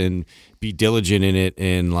process and be diligent in it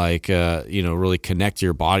and really connect to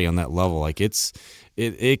your body on that level. Like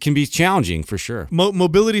it can be challenging for sure.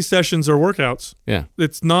 Mobility sessions are workouts. Yeah.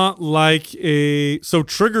 It's not like so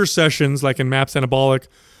trigger sessions like in MAPS Anabolic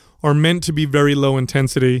are meant to be very low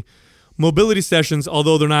intensity. Mobility sessions,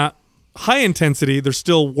 although they're not high intensity, they're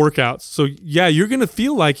still workouts. So yeah, you're going to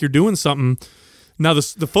feel like you're doing something. Now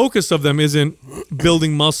the focus of them isn't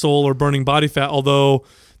building muscle or burning body fat, although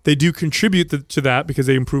they do contribute to that because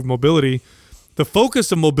they improve mobility. The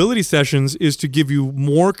focus of mobility sessions is to give you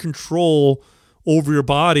more control over your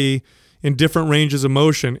body in different ranges of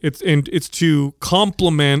motion. It's to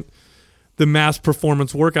complement the MAPS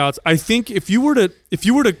performance workouts. I think if you were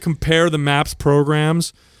to compare the MAPS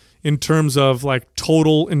programs in terms of like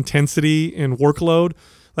total intensity and workload,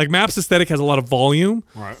 like MAPS Aesthetic has a lot of volume,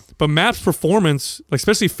 right? But MAPS Performance, like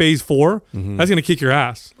especially phase 4, that's going to kick your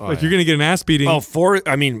ass. You're going to get an ass beating.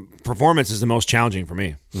 Performance is the most challenging for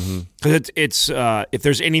me because it's if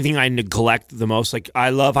there's anything I neglect the most, like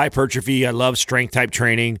I love hypertrophy, I love strength type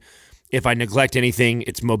training. If I neglect anything,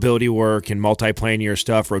 it's mobility work and multiplanar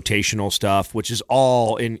stuff, rotational stuff, which is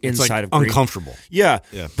all inside of green. Uncomfortable. Yeah.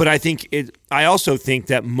 But I also think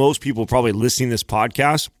that most people probably listening to this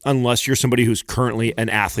podcast, unless you're somebody who's currently an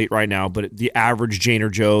athlete right now, but the average Jane or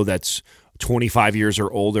Joe that's 25 years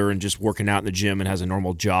or older and just working out in the gym and has a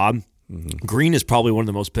normal job, green is probably one of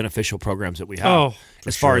the most beneficial programs that we have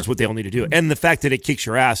as far as what they'll need to do. And the fact that it kicks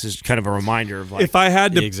your ass is kind of a reminder of like, if I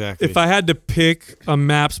had to pick a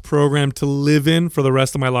MAPS program to live in for the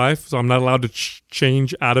rest of my life, so I'm not allowed to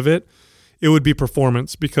change out of it, it would be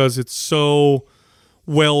performance because it's so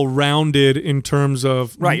well-rounded in terms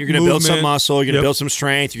of you're going to build some muscle, you're going to build some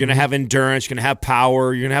strength, you're going to have endurance, you're going to have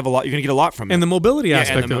power, you're going to have a lot, you're going to get a lot from it. And the mobility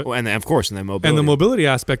aspect of it. And of course, the mobility. And the mobility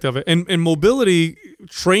aspect of it. And mobility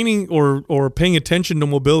training or paying attention to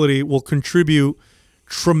mobility will contribute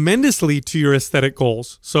tremendously to your aesthetic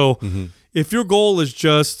goals. So if your goal is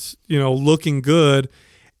just, looking good,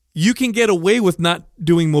 you can get away with not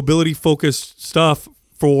doing mobility focused stuff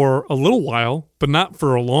for a little while, but not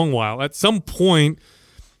for a long while. At some point,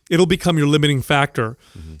 it'll become your limiting factor.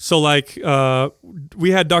 So like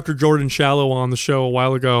we had Dr. Jordan Shallow on the show a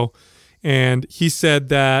while ago, and he said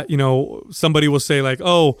that, somebody will say like,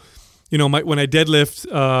 when I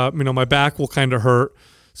deadlift, my back will kind of hurt.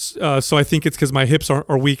 So I think it's because my hips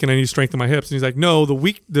are weak and I need to strengthen my hips. And he's like, no,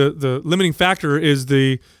 the limiting factor is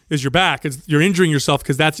your back. You're injuring yourself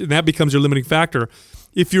because that becomes your limiting factor.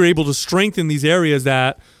 If you're able to strengthen these areas,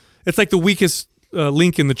 that it's like the weakest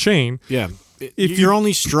link in the chain. Yeah. If you're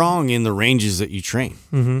only strong in the ranges that you train.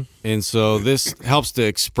 And so this helps to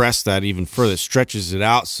express that even further, stretches it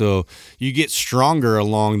out so you get stronger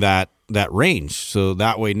along that range. So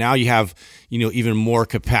that way now you have, even more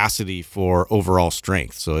capacity for overall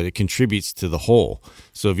strength. So it contributes to the whole.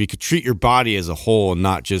 So if you could treat your body as a whole and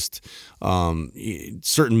not just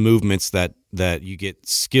certain movements that you get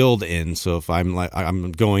skilled in. So if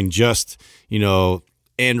I'm going just,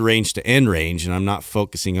 end range to end range, and I'm not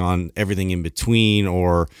focusing on everything in between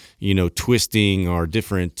or, twisting or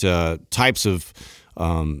different types of,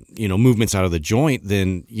 movements out of the joint,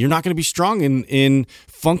 then you're not going to be strong in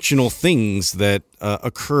functional things that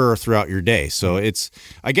occur throughout your day. So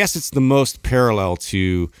I guess it's the most parallel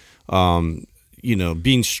to,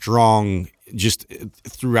 being strong just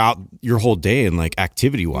throughout your whole day and like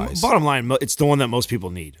activity wise. Bottom line, it's the one that most people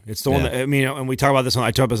need. It's the one that, and we talk about this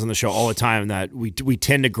I talk about this on the show all the time, that we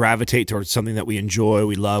tend to gravitate towards something that we enjoy,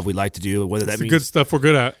 we love, we like to do, whether that means the good stuff we're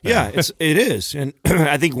good at. Yeah, it is. And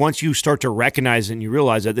I think once you start to recognize it and you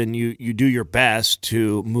realize that, then you do your best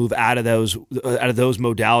to move out of those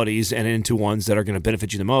modalities and into ones that are going to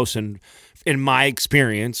benefit you the most. And in my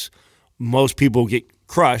experience, most people get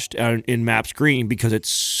crushed in MAPS Green because it's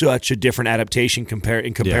such a different adaptation compared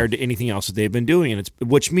to anything else that they've been doing, and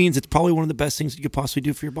which means it's probably one of the best things you could possibly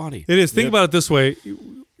do for your body. It is. Think about it this way.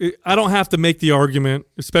 I don't have to make the argument,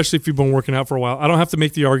 especially if you've been working out for a while, I don't have to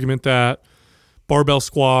make the argument that barbell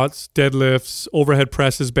squats, deadlifts, overhead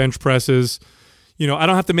presses, bench presses, I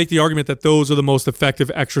don't have to make the argument that those are the most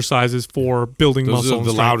effective exercises for building muscle. Those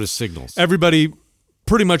are the loudest signals. Everybody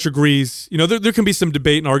pretty much agrees. There can be some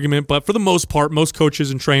debate and argument, but for the most part, most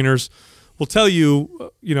coaches and trainers will tell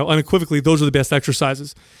you, unequivocally, those are the best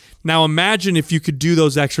exercises. Now imagine if you could do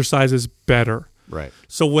those exercises better. Right.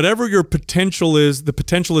 So whatever your potential is, the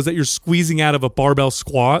potential is that you're squeezing out of a barbell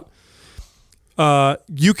squat.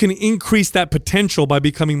 You can increase that potential by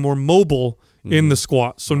becoming more mobile in the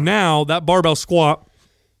squat. So now that barbell squat,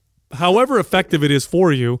 however effective it is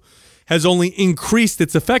for you, has only increased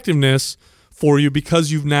its effectiveness for you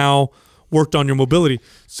because you've now worked on your mobility.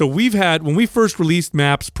 So when we first released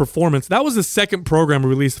MAPS Performance, that was the second program we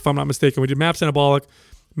released, if I'm not mistaken. We did MAPS Anabolic,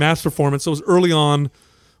 MAPS Performance. So it was early on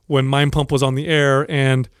when Mind Pump was on the air.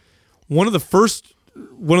 And one of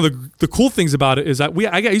the cool things about it is that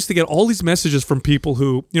I used to get all these messages from people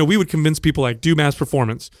who, we would convince people like, do MAPS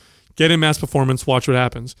Performance, get in MAPS Performance, watch what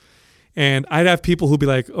happens. And I'd have people who'd be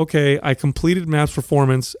like, okay, I completed MAPS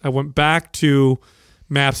Performance. I went back to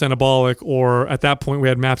MAPS Anabolic, or at that point we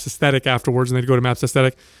had MAPS Aesthetic afterwards, and they'd go to MAPS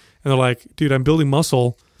Aesthetic. And they're like, dude, I'm building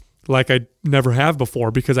muscle like I never have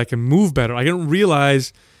before because I can move better. I didn't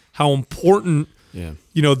realize how important,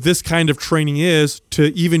 this kind of training is to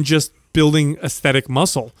even just building aesthetic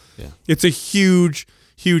muscle. Yeah. It's a huge,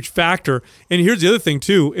 huge factor. And here's the other thing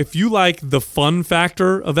too. If you like the fun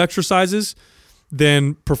factor of exercises,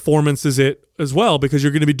 then performance is it as well, because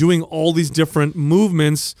you're going to be doing all these different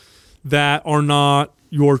movements that are not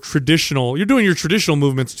your traditional. You're doing your traditional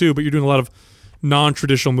movements too, but you're doing a lot of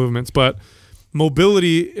non-traditional movements. But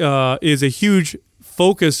mobility is a huge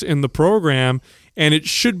focus in the program, and it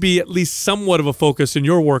should be at least somewhat of a focus in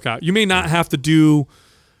your workout. You may not have to do,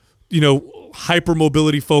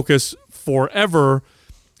 hypermobility focus forever,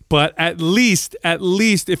 but at least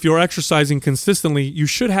if you're exercising consistently, you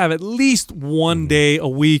should have at least one day a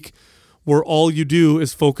week where all you do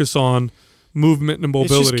is focus on movement and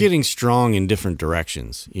mobility. It's just getting strong in different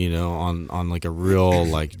directions, on like a real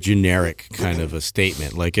like generic kind of a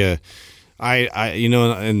statement. Like in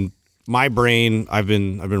my brain, I've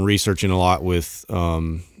been researching a lot with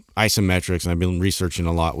isometrics, and I've been researching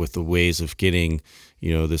a lot with the ways of getting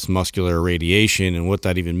this muscular irradiation and what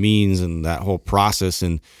that even means and that whole process.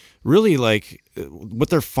 And really, like, what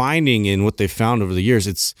they're finding and what they've found over the years,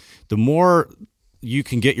 it's the more you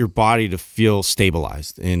can get your body to feel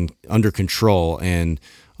stabilized and under control, and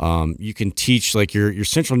you can teach, like, your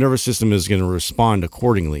central nervous system is going to respond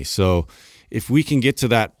accordingly. So if we can get to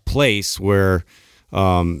that place where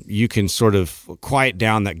you can sort of quiet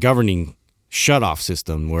down that governing shutoff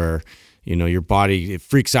system where your body, it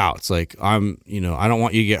freaks out. It's like, I don't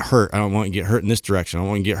want you to get hurt. I don't want you to get hurt in this direction. I don't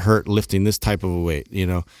want you to get hurt lifting this type of a weight.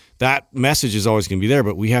 That message is always going to be there,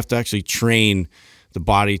 but we have to actually train the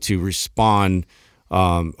body to respond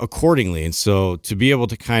accordingly. And so to be able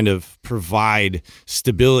to kind of provide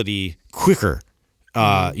stability quicker,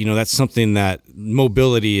 that's something that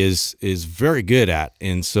mobility is very good at.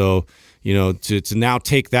 And so, to now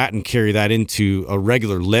take that and carry that into a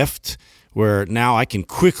regular lift, where now I can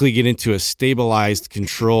quickly get into a stabilized,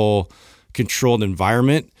 controlled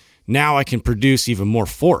environment. Now I can produce even more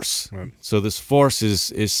force. Right. So this force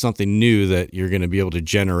is something new that you're going to be able to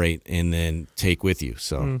generate and then take with you.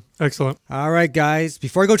 So excellent. All right, guys.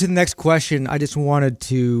 Before I go to the next question, I just wanted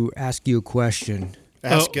to ask you a question.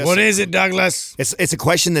 Ask us. What is it, Douglas? It's a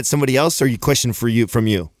question that somebody else, or you question from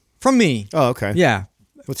you? From me. Oh, okay. Yeah.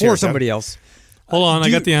 For somebody else. Hold on, I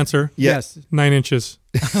got the answer. Yes. 9 inches.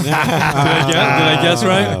 Did I guess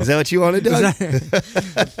right? Is that what you wanted, Doug?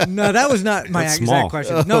 No, that was not my exact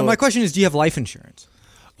question. No, my question is, do you have life insurance?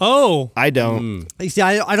 Oh. I don't. You see,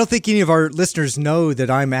 I don't think any of our listeners know that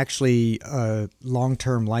I'm actually a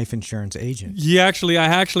long-term life insurance agent. I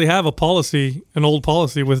actually have a policy, an old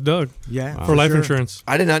policy with Doug. Yeah, for life insurance.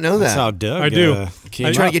 I did not know that. That's how Doug. I do. Are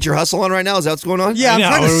you trying to get your hustle on right now? Is that what's going on? Yeah, I'm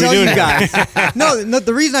trying to sell you guys. No,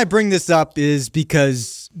 the reason I bring this up is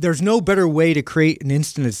because there's no better way to create an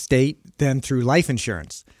instant estate than through life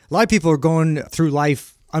insurance. A lot of people are going through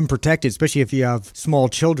life unprotected, especially if you have small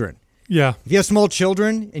children. Yeah. If you have small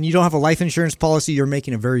children and you don't have a life insurance policy, you're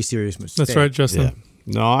making a very serious mistake. That's right, Justin. Yeah.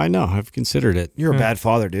 No, I know. I've considered it. You're a bad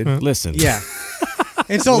father, dude. Listen. Yeah.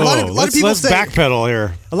 And so a lot of people let's say, backpedal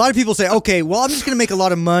here. A lot of people say, okay, well, I'm just going to make a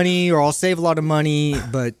lot of money or I'll save a lot of money.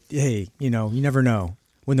 But hey, you never know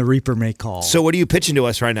when the Reaper may call. So what are you pitching to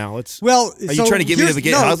us right now? Are you trying to get me to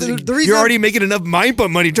get? You're already making enough Mind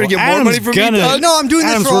Pump money. Trying to get more money from me, Doug? No, I'm doing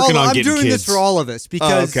this for all. I'm doing this for all of us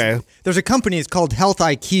because there's a company. It's called Health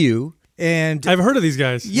IQ. And I've heard of these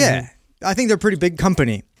guys. Yeah. I think they're a pretty big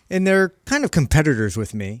company. And they're kind of competitors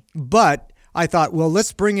with me. But I thought, well,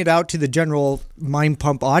 let's bring it out to the general Mind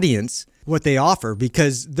Pump audience, what they offer,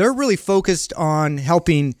 because they're really focused on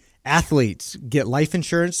helping athletes get life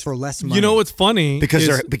insurance for less money. You know what's funny?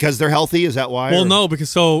 Because they're healthy. Is that why? Well, no, because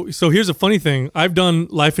so here's a funny thing. I've done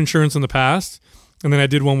life insurance in the past, and then I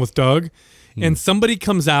did one with Doug, and somebody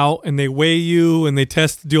comes out and they weigh you and they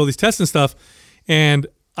do all these tests and stuff, and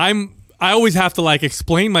I always have to like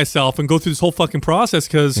explain myself and go through this whole fucking process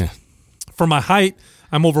because for my height,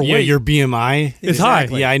 I'm overweight. Yeah, your BMI is high.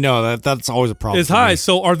 Yeah, I know that's always a problem. It's high.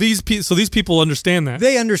 So are these these people understand that?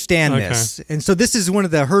 They understand this. And so this is one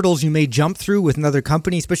of the hurdles you may jump through with another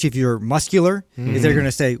company, especially if you're muscular, is they're going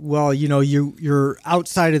to say, well, you're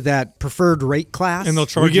outside of that preferred rate class. And they'll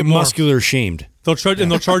charge you more. muscular shamed. They'll charge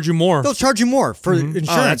you more. They'll charge you more for insurance.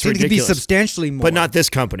 that's It can be ridiculous. substantially more. But not this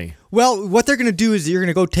company. Well, what they're going to do is you're going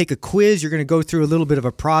to go take a quiz. You're going to go through a little bit of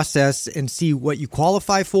a process and see what you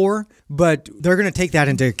qualify for. But they're going to take that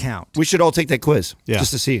into account. We should all take that quiz just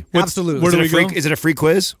to see. Absolutely. where do we go? Is it a free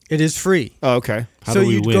quiz? It is free. Oh, okay. How So do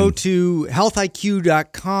we you'd win? go to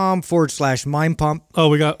healthiq.com/mind pump. Oh,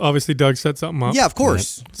 we got obviously Doug set something up. Yeah, of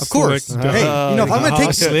course. Of course. Slick. Hey, if I'm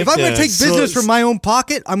going to take business from my own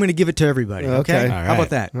pocket, I'm going to give it to everybody. Okay? Okay. All How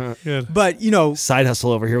about right. that? Good. But, Side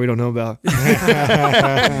hustle over here we don't know about. Doug.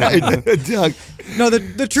 no,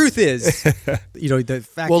 the truth is, the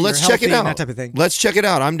fact Well, that let's you're check it healthy and out. that type of thing. Let's check it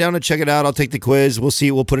out. I'm down to check it out. I'll take the quiz. We'll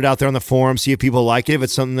see. We'll put it out there on the forum. See if people like it. If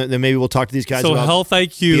it's something that then maybe we'll talk to these guys So about.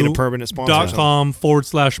 being a permanent sponsor or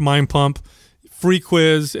healthiq.com/mind pump, free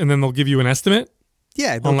quiz, and then they'll give you an estimate.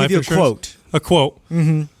 Yeah, on they'll life give you a insurance? quote. A quote.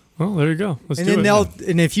 Mm-hmm. Well, there you go. Let's And do then it.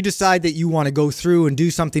 and if you decide that you want to go through and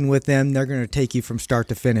do something with them, they're going to take you from start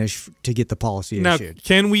to finish to get the policy Now, issued.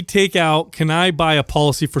 can I buy a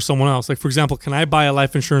policy for someone else? Like, for example, can I buy a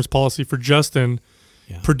life insurance policy for Justin,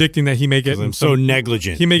 predicting that he may get I'm so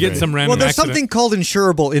negligent. He may get some random Well, there's accident. something called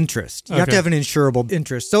insurable interest. You have Okay. to have an insurable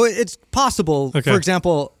interest. So it's possible, Okay. for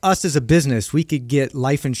example, us as a business, we could get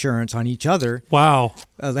life insurance on each other, Wow.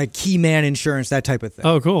 like key man insurance, that type of thing.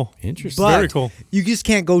 Oh, cool. Interesting. But Very cool. you just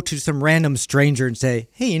can't go to some random stranger and say,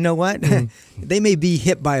 hey, you know what? They may be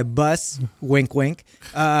hit by a bus, wink, wink,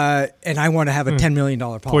 and I want to have a $10 million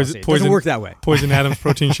policy. It doesn't work that way. Poison Adams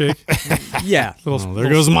protein shake. Yeah. There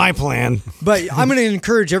goes my plan. But I'm going to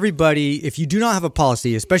encourage everybody, if you do not have a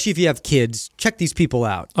policy, especially if you have kids, check these people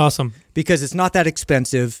out Awesome. because it's not that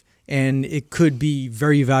expensive and it could be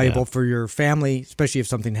very valuable for your family, especially if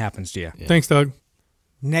something happens to you. Thanks, Doug.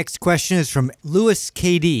 Next question is from Lewis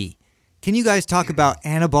KD. Can you guys talk about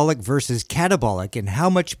anabolic versus catabolic and how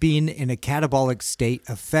much being in a catabolic state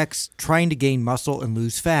affects trying to gain muscle and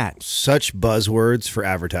lose fat? Such buzzwords for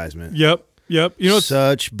advertisement. Yep. You know, it's,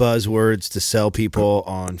 Such buzzwords to sell people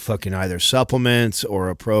on fucking either supplements or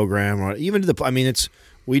a program or even to the. I mean,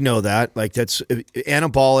 we know that that's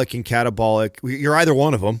anabolic and catabolic. You're either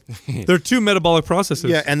one of them. they're two metabolic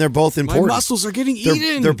processes. Yeah, and they're both important. My muscles are getting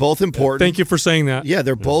eaten. They're both important. Thank you for saying that. Yeah,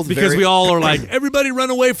 they're both Because we all are like, everybody run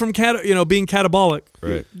away from being catabolic.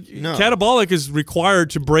 Right. No. Catabolic is required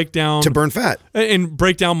to break down to burn fat. and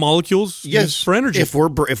break down molecules used for energy. If we're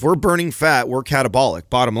burning fat, we're catabolic.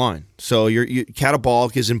 Bottom line. So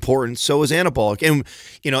catabolic is important. So is anabolic. And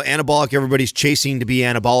anabolic, everybody's chasing to be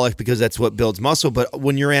anabolic because that's what builds muscle. But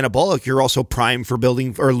when you're anabolic, you're also primed for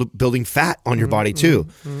building fat on your body too.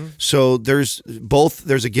 So there's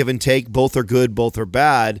a give and take. Both are good. Both are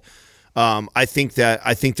bad. I think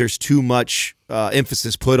there's too much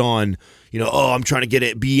emphasis put on. I'm trying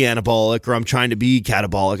to be anabolic or I'm trying to be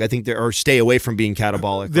catabolic. I think or stay away from being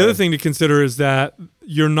catabolic. The other thing to consider is that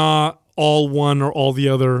you're not all one or all the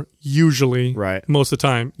other usually, right? Most of the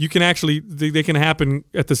time. You can actually, they can happen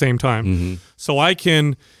at the same time. So I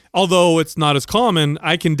can, although it's not as common,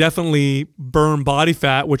 I can definitely burn body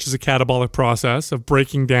fat, which is a catabolic process of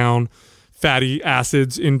breaking down fatty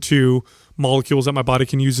acids into molecules that my body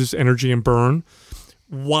can use as energy and burn,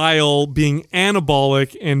 while being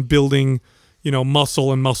anabolic and building,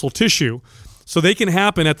 muscle and muscle tissue. So they can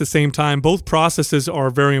happen at the same time. Both processes are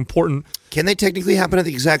very important. Can they technically happen at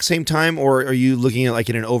the exact same time, or are you looking at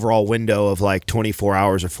in an overall window of 24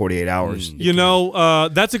 hours or 48 hours?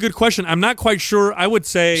 That's a good question. I'm not quite sure. I would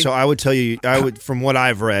say. So I would tell you, from what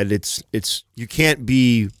I've read, it's you can't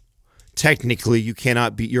be technically you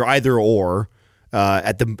cannot be. You're either or.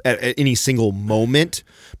 At any single moment,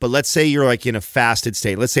 but let's say you're in a fasted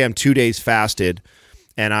state. Let's say I'm 2 days fasted,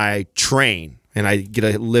 and I train and I get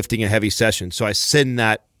a lifting a heavy session. So I send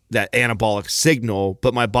that anabolic signal,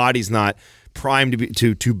 but my body's not primed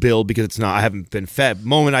to build because it's not. I haven't been fed. The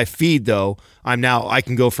moment I feed, though, I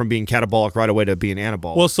can go from being catabolic right away to being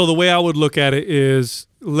anabolic. Well, so the way I would look at it is,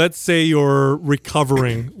 let's say you're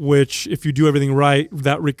recovering, which if you do everything right,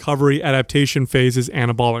 that recovery adaptation phase is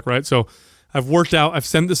anabolic, right? So I've worked out, I've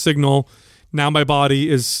sent the signal. Now my body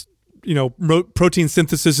is protein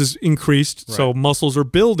synthesis is increased, so muscles are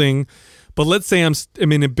building. But let's say I'm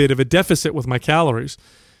in a bit of a deficit with my calories.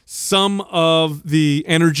 Some of the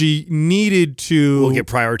energy needed will get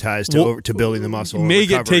prioritized to building the muscle. May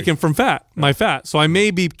get taken from my fat. So I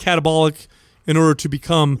may be catabolic in order to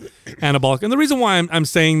become anabolic. And the reason why I'm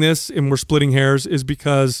saying this, and we're splitting hairs, is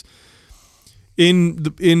because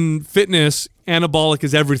in fitness, anabolic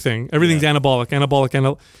is everything. Everything's anabolic.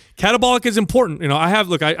 Catabolic is important.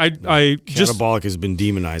 I just Catabolic has been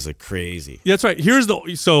demonized like crazy. Yeah, that's right.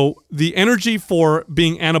 So the energy for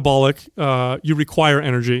being anabolic, you require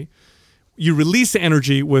energy. You release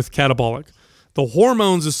energy with catabolic. The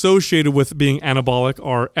hormones associated with being anabolic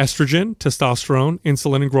are estrogen, testosterone,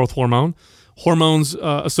 insulin, and growth hormone. Hormones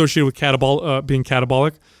associated with being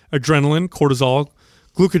catabolic, adrenaline, cortisol,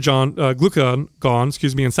 glucagon,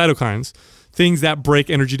 and cytokines, things that break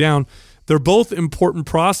energy down. They're both important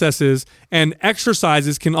processes, and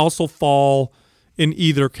exercises can also fall in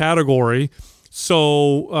either category.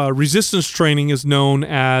 So resistance training is known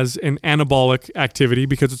as an anabolic activity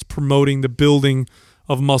because it's promoting the building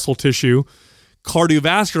of muscle tissue.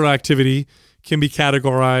 Cardiovascular activity can be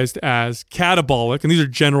categorized as catabolic, and these are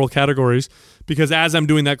general categories because as I'm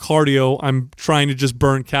doing that cardio, I'm trying to just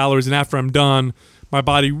burn calories, and after I'm done, my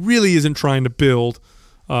body really isn't trying to build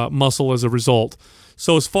muscle as a result.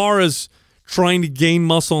 So as far as trying to gain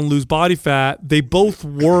muscle and lose body fat, they both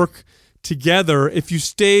work together. If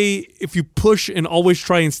you push and always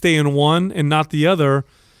try and stay in one and not the other,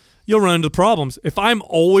 you'll run into problems. If I'm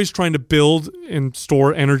always trying to build and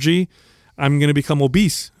store energy, I'm going to become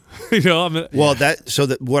obese.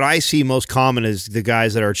 What I see most common is the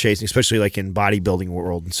guys that are chasing, especially like in bodybuilding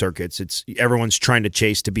world and circuits. It's everyone's trying to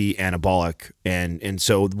chase to be anabolic, and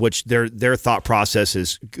so which their thought process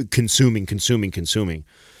is consuming.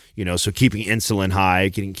 So keeping insulin high,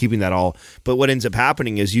 keeping that all. But what ends up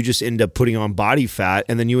happening is you just end up putting on body fat,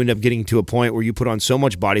 and then you end up getting to a point where you put on so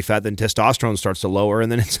much body fat, then testosterone starts to lower,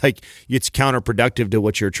 and then it's counterproductive to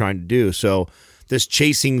what you're trying to do. So this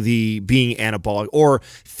chasing the being anabolic or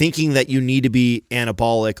thinking that you need to be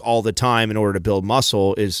anabolic all the time in order to build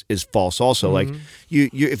muscle is false also. Mm-hmm. Like you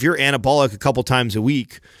if you're anabolic a couple times a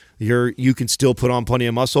week, you can still put on plenty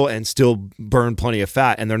of muscle and still burn plenty of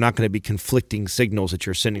fat, and they're not going to be conflicting signals that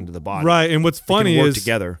you're sending to the body. Right, and what's funny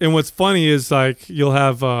is like you'll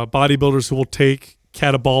have bodybuilders who will take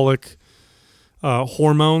catabolic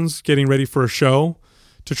hormones getting ready for a show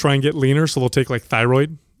to try and get leaner, so they'll take like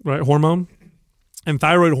thyroid hormone. And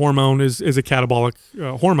thyroid hormone is a catabolic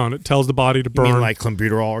hormone. It tells the body to burn. You mean like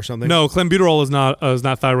clenbuterol or something? No, clenbuterol is not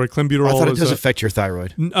thyroid. Clenbuterol. I thought it does affect your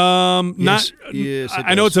thyroid. Yes,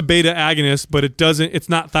 I know it's a beta agonist, but it doesn't. It's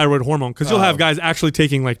not thyroid hormone because you'll have guys actually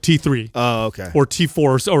taking like T3. Oh, okay. Or T4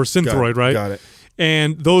 or Synthroid, right? Got it.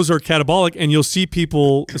 And those are catabolic, and you'll see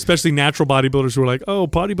people, especially natural bodybuilders, who are like, "Oh,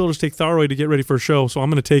 bodybuilders take thyroid to get ready for a show, so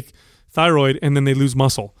I'm going to take thyroid," and then they lose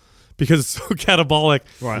muscle. Because it's so catabolic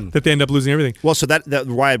that they end up losing everything. Well, so that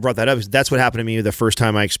why I brought that up is that's what happened to me the first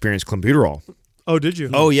time I experienced clenbuterol. Oh, did you?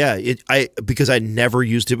 Oh, yeah. Because I never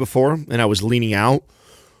used it before, and I was leaning out,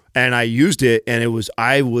 and I used it, and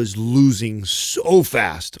I was losing so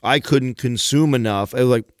fast. I couldn't consume enough.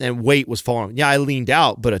 And weight was falling. Yeah, I leaned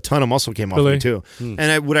out, but a ton of muscle came off me too. And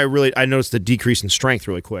I noticed the decrease in strength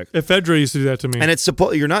really quick. Ephedra used to do that to me. And it's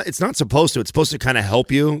not supposed to. It's supposed to kind of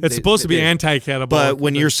help you. It's supposed to be anti-catabolic. But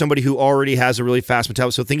when you're somebody who already has a really fast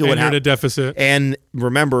metabolism, so think of what happened. You're in a deficit. And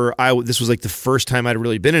remember, this was like the first time I'd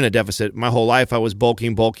really been in a deficit. My whole life I was bulking,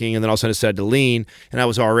 and then all of a sudden I decided to lean, and I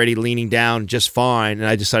was already leaning down just fine, and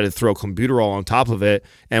I decided to throw clenbuterol on top of it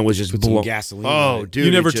and was just some gasoline. Oh, dude!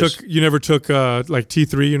 You never took like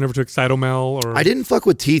T3. You never took Cytomel or. I didn't fuck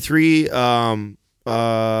with T3.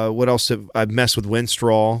 What else? I've messed with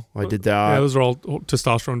Winstrol. I did that. Yeah, those are all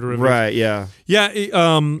testosterone derivatives. Right. Yeah. Yeah.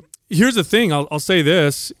 Here's the thing. I'll say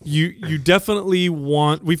this. You definitely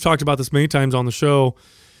want. We've talked about this many times on the show.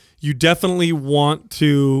 You definitely want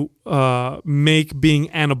to make being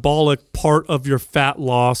anabolic part of your fat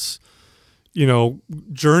loss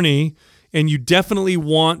journey, and you definitely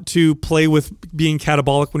want to play with being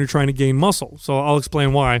catabolic when you're trying to gain muscle. So I'll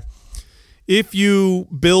explain why. If you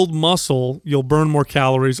build muscle, you'll burn more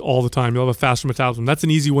calories all the time. You'll have a faster metabolism. That's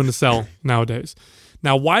an easy one to sell nowadays.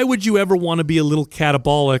 Now, why would you ever want to be a little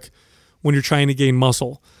catabolic when you're trying to gain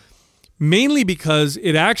muscle? Mainly because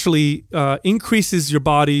it actually increases your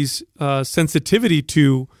body's sensitivity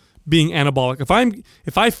to being anabolic.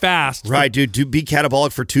 If I fast, right, dude, be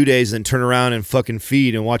catabolic for 2 days, and then turn around and fucking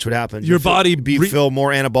feed and watch what happens. Your body feel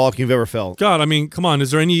more anabolic than you've ever felt. God, I mean, come on.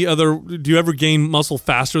 Is there any other? Do you ever gain muscle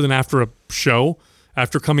faster than after a show?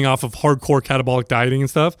 After coming off of hardcore catabolic dieting and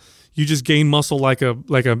stuff, you just gain muscle like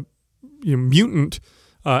a mutant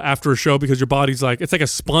after a show because your body's like, it's like a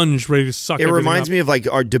sponge ready to suck. It reminds me of like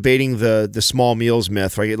our debating the small meals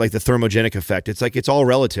myth, right? Like the thermogenic effect. It's like it's all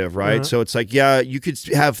relative, right? So it's like, yeah, you could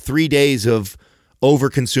have 3 days of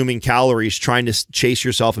over consuming calories trying to chase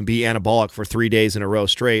yourself and be anabolic for 3 days in a row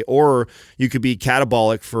straight, or you could be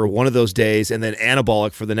catabolic for one of those days and then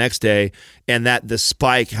anabolic for the next day, and that the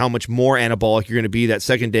spike, how much more anabolic you're going to be that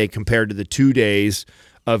second day compared to the 2 days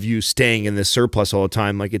of you staying in this surplus all the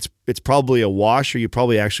time. Like it's probably a wash, or you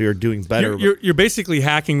probably actually are doing better. You're basically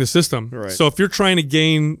hacking the system. Right. So if you're trying to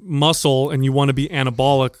gain muscle and you want to be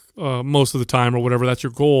anabolic most of the time or whatever, that's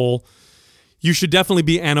your goal, you should definitely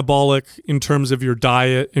be anabolic in terms of your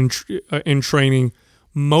diet and training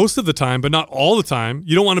most of the time, but not all the time.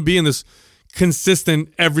 You don't want to be in this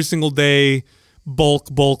consistent every single day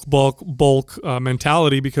bulk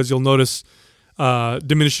mentality, because you'll notice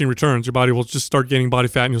diminishing returns. Your body will just start gaining body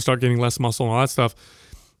fat and you'll start gaining less muscle and all that stuff.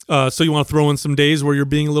 So you want to throw in some days where you're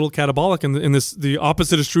being a little catabolic, and the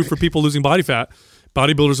opposite is true for people losing body fat.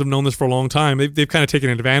 Bodybuilders have known this for a long time. They've kind of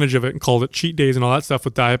taken advantage of it and called it cheat days and all that stuff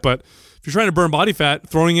with diet. But if you're trying to burn body fat,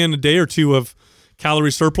 throwing in a day or two of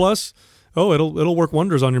calorie surplus, it'll work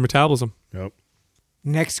wonders on your metabolism. Yep.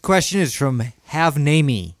 Next question is from Have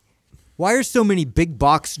Namey. Why are so many big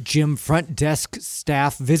box gym front desk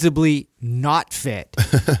staff visibly not fit?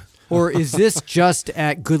 Or is this just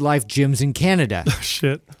at Good Life gyms in Canada?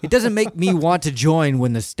 Shit. It doesn't make me want to join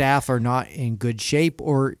when the staff are not in good shape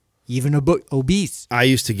or even obese. I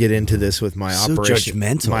used to get into this with my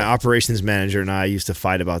judgmental. Operations manager, and I used to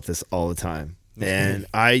fight about this all the time. And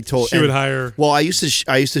I told she would hire. Well, I used to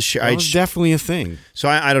share. That was definitely a thing. So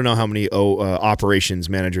I don't know how many operations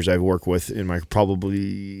managers I've worked with in my,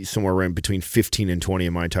 probably somewhere around between 15 and 20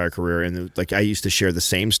 in my entire career, and like I used to share the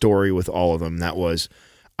same story with all of them. That was,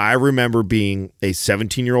 I remember being a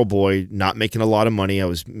 17-year-old boy, not making a lot of money. I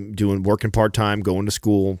was working part-time, going to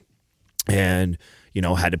school, and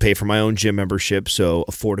had to pay for my own gym membership. So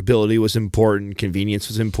affordability was important, convenience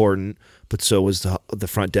was important, but so was the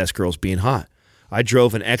front desk girls being hot. I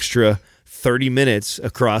drove an extra 30 minutes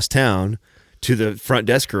across town to the front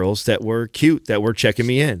desk girls that were cute, that were checking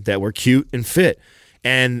me in, that were cute and fit.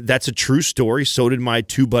 And that's a true story. So did my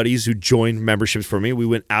two buddies who joined memberships for me. We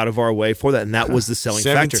went out of our way for that, and that was the selling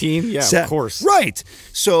 17? factor. Yeah, of course. Right.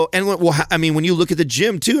 So, and when you look at the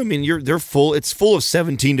gym too, I mean, they're full. It's full of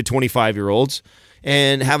 17 to 25-year-olds,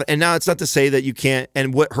 and now it's not to say that you can't.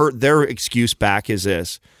 And what hurt their excuse back is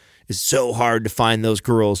this. It's so hard to find those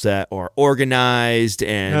girls that are organized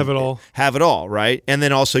and have it all, right? And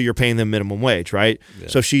then also you're paying them minimum wage, right? Yeah.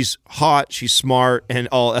 So if she's hot, she's smart, and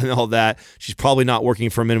all that, she's probably not working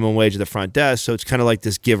for minimum wage at the front desk. So it's kind of like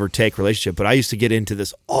this give or take relationship. But I used to get into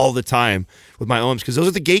this all the time with my OMs because those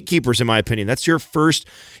are the gatekeepers, in my opinion. That's your first.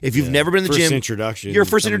 If you've never been in the gym, your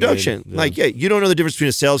first introduction. Like, you don't know the difference between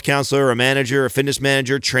a sales counselor, a manager, a fitness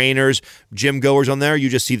manager, trainers, gym goers on there. You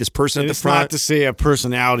just see this person at the front. It's not to say a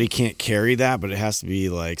personality can't carry that, but it has to be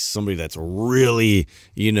like somebody that's really,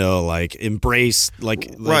 like embraced,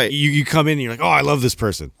 right. You come in and you're like, oh, I love this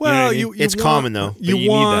person. Well, it's common though.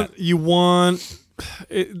 You want them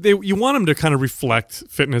to kind of reflect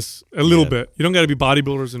fitness a little bit. You don't got to be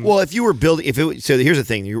bodybuilders. And well, if you were building, so here's the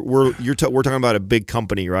thing: we're talking about a big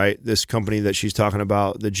company, right? This company that she's talking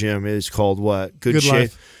about, the gym, is called what? Good Shape,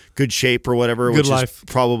 Life. Good Shape or whatever. Good which Life. Is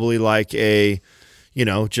probably like a.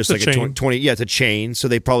 Just like a 20. Yeah, it's a chain. So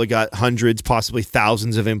they probably got hundreds, possibly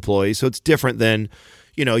thousands of employees. So it's different than,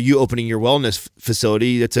 you opening your wellness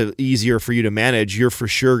facility. It's easier for you to manage. You're for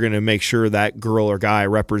sure going to make sure that girl or guy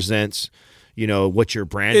represents, what your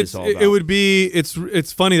brand is all about. It would be,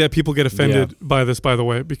 it's funny that people get offended by this, by the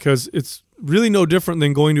way, because it's really no different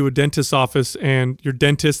than going to a dentist's office and your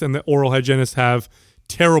dentist and the oral hygienist have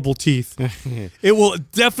terrible teeth. It will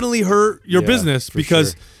definitely hurt your business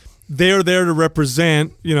because they're there to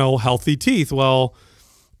represent, healthy teeth. Well,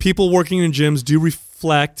 people working in gyms do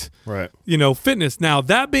reflect, fitness. Now,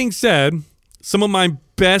 that being said, some of my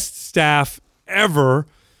best staff ever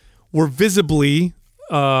were visibly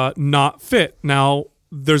not fit. Now,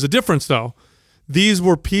 there's a difference, though. These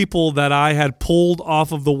were people that I had pulled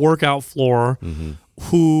off of the workout floor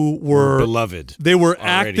who were beloved. They were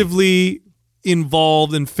actively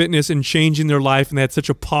involved in fitness and changing their life, and they had such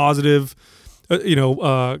a positive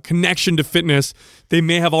connection to fitness. They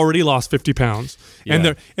may have already lost 50 pounds.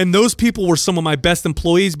 Yeah. And those people were some of my best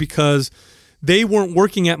employees because they weren't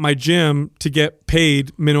working at my gym to get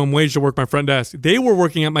paid minimum wage to work my front desk. They were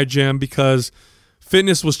working at my gym because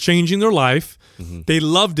fitness was changing their life. They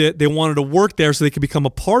loved it. They wanted to work there so they could become a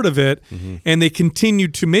part of it, and they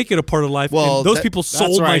continued to make it a part of life. Well, and those people That's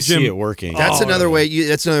sold where my I gym. see it working. That's another way.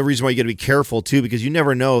 That's another reason why you got to be careful too, because you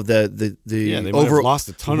never know the they might have lost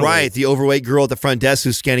a ton of weight. the overweight girl at the front desk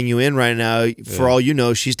who's scanning you in right now. For all you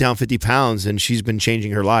know, she's down 50 pounds and she's been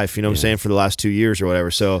changing her life. You know what I'm saying, for the last 2 years or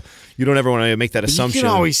whatever. So you don't ever want to make that assumption. You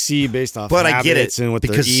can always see based off But I habits get it, and what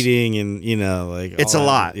they're because eating, and like it's a all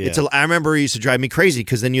lot. that. Yeah. I remember it used to drive me crazy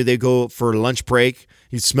because then they go for lunch break.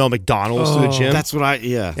 You smell McDonald's through the gym. That's what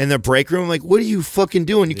in the break room. I'm like, what are you fucking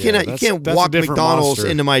doing? You can't that's walk a different McDonald's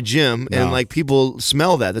monster. into my gym and like people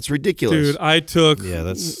smell that. That's ridiculous. Dude, I took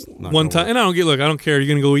that's not one gonna time, and I don't care. You're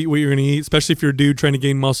gonna go eat what you're gonna eat, especially if you're a dude trying to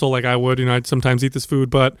gain muscle like I would. I'd sometimes eat this food,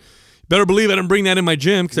 but better believe I didn't bring that in my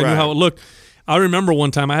gym because I knew how it looked. I remember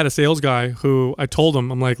one time I had a sales guy who I told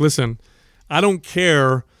him, I'm like, listen, I don't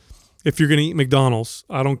care if you're gonna eat McDonald's.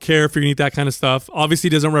 I don't care if you're gonna eat that kind of stuff. Obviously,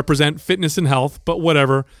 it doesn't represent fitness and health, but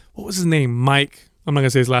whatever. What was his name? Mike. I'm not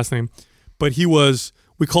gonna say his last name, but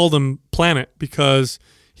we called him Planet because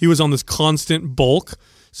he was on this constant bulk.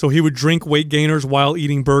 So he would drink weight gainers while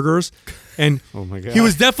eating burgers. And Oh my God. he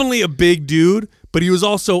was definitely a big dude, but he was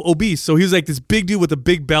also obese. So he was like this big dude with a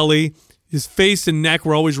big belly. His face and neck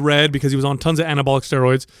were always red because he was on tons of anabolic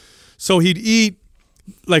steroids. So he'd eat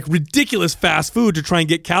like ridiculous fast food to try and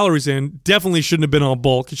get calories in. Definitely shouldn't have been on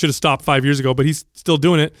bulk. He should have stopped 5 years ago, but he's still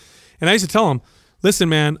doing it. And I used to tell him, listen,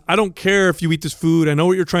 man, I don't care if you eat this food. I know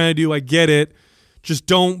what you're trying to do. I get it. Just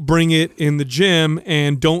don't bring it in the gym,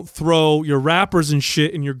 and don't throw your wrappers and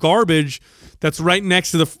shit in your garbage that's right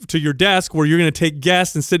next to your desk where you're going to take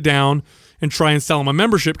guests and sit down and try and sell them a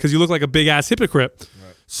membership because you look like a big ass hypocrite.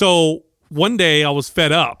 Right. So one day I was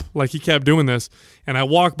fed up. Like, he kept doing this, and I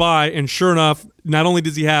walked by, and sure enough, not only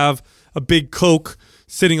does he have a big Coke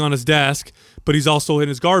sitting on his desk, but he's also in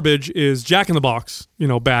his garbage is Jack in the Box,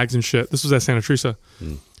 bags and shit. This was at Santa Teresa.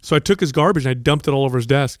 So I took his garbage and I dumped it all over his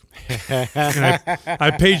desk. And I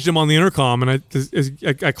paged him on the intercom, and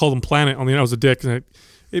I called him Planet on the. I was a dick. And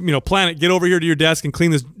Planet, get over here to your desk and clean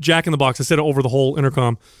this Jack in the Box. I said it over the whole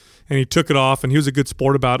intercom, and he took it off, and he was a good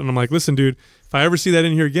sport about it. And I'm like, listen, dude, if I ever see that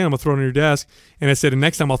in here again, I'm gonna throw it on your desk. And I said, and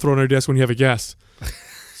next time I'll throw it on your desk when you have a guest.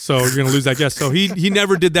 So you're gonna lose that guest. So he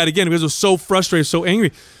never did that again because I was so frustrated, so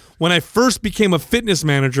angry. When I first became a fitness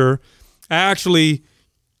manager, I actually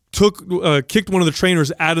kicked one of the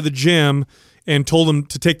trainers out of the gym and told him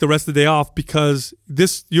to take the rest of the day off because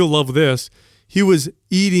you'll love this. He was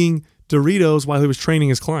eating Doritos while he was training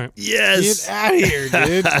his client. Yes. Get out of here,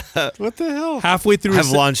 dude. What the hell? Halfway through I've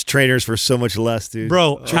launched trainers for so much less, dude.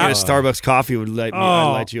 Bro, drinking a Starbucks coffee would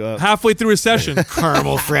light you up. Halfway through his session,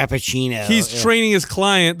 Caramel Frappuccino. he's training his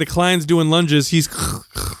client. The client's doing lunges. He's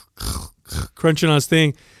crunching on his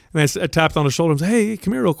thing. And I tapped on his shoulder and said, hey,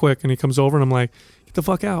 come here real quick. And he comes over, and I'm like, get the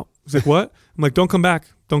fuck out. He's like, what? I'm like, don't come back.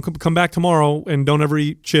 Don't come back tomorrow, and don't ever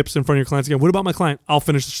eat chips in front of your clients again. What about my client? I'll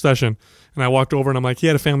finish the session. And I walked over, and I'm like, he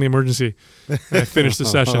had a family emergency. And I finished the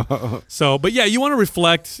session. So, but yeah, you want to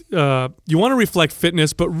reflect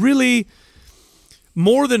fitness, but really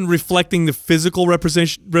more than reflecting the physical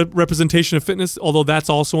representation of fitness, although that's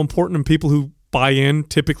also important, and people who buy in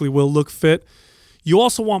typically will look fit. You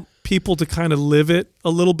also want people to kind of live it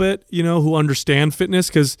a little bit, who understand fitness,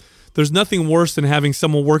 because there's nothing worse than having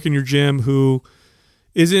someone work in your gym who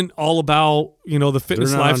isn't all about, the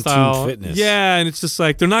fitness They're not lifestyle. on Team Fitness. Yeah, and it's just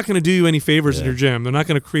like they're not going to do you any favors in your gym. They're not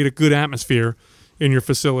going to create a good atmosphere in your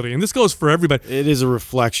facility. And this goes for everybody. It is a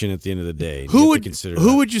reflection at the end of the day. Who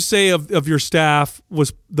would you say of your staff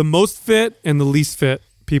was the most fit and the least fit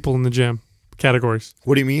people in the gym? Categories.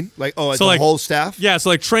 What do you mean? Like, So whole staff? Yeah, so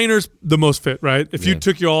like trainers, the most fit, right? If you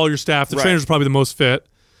took all your staff, the trainers are probably the most fit.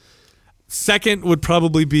 Second would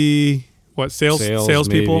probably be what?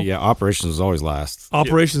 Salespeople? Maybe. Yeah, operations is always last.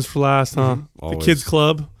 Operations for last, huh? Always. The kids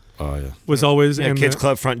club was always Yeah, kids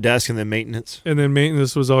club, front desk, and then maintenance. And then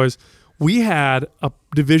maintenance was always. We had a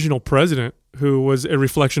divisional president who was a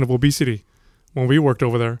reflection of obesity when we worked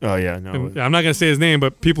over there. Oh yeah, no. And I'm not going to say his name,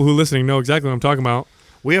 but people who are listening know exactly what I'm talking about.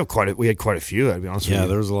 We had quite a few. I'd be honest with you. Yeah,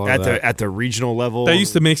 there was a lot of that. At the regional level. That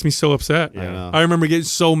used to make me so upset. Yeah. I remember getting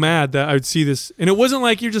so mad that I would see this, and it wasn't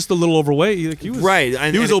like you're just a little overweight. He was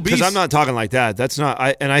right. He was obese. Because I'm not talking like that. That's not.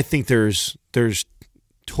 I think there's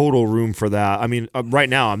total room for that. I mean, right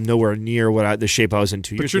now I'm nowhere near the shape I was in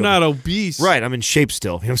 2 years ago. But you're not obese, right? I'm in shape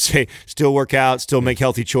still. You know what I'm saying? Still work out. Still make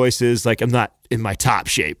healthy choices. Like, I'm not in my top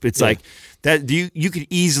shape. It's like that you could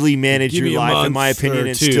easily manage Give your me a life, in month my opinion, or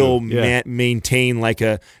and two. still Yeah. maintain like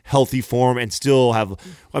a healthy form and still have.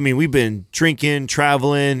 I mean, we've been drinking,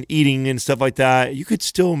 traveling, eating, and stuff like that. You could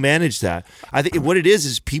still manage that. I think what it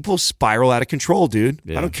is people spiral out of control, dude.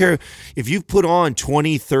 Yeah. I don't care if you've put on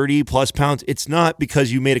 20, 30 plus pounds. It's not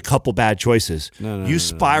because you made a couple bad choices. No, you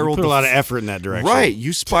spiraled. You put a lot of effort in that direction. Right.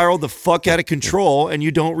 You spiraled the fuck out of control and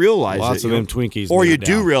you don't realize Lots it. of them Twinkies. Or you no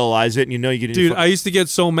do doubt. realize it and you know you didn't. Dude, I used to get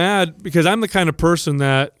so mad because I'm the kind of person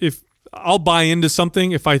that if I'll buy into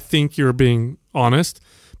something if I think you're being honest,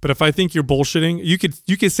 but if I think you're bullshitting, you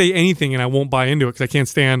could say anything and I won't buy into it because I can't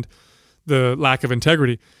stand the lack of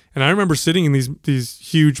integrity. And I remember sitting in these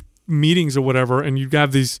huge meetings or whatever, and you'd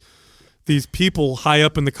have these people high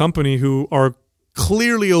up in the company who are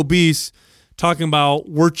clearly obese talking about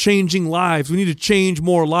we're changing lives. We need to change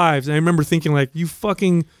more lives. And I remember thinking like, you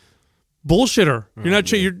fucking bullshitter. You're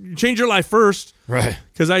not you change your life first. Right.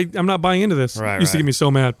 Because I'm not buying into this. Right, It used to right. get me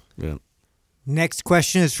so mad. Yeah. Next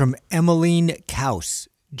question is from Emmeline Kaus.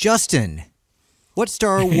 Justin, what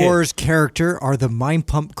Star Wars character are the Mind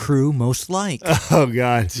Pump crew most like? Oh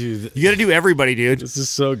God, Dude, you got to do everybody, dude. This is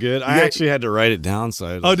so good. I actually had to write it down.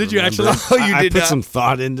 So Oh, did you remember. actually? Oh, you I did put not. some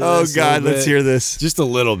thought into Oh this. a God, little let's bit. hear this. Just a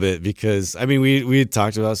little bit because I mean we had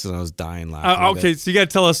talked about this and I was dying laughing. Okay, but so you got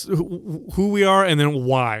to tell us who we are and then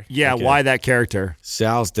why. Yeah, Okay. why that character?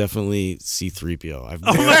 Sal's definitely C-3PO.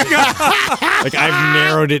 I've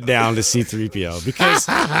narrowed it down to C-3PO because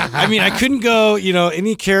I mean I couldn't go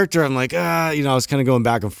any character. I'm like I was kind of going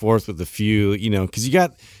back and forth with a few because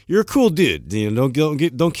you're a cool dude.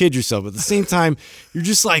 Don't kid yourself. But at the same time, you're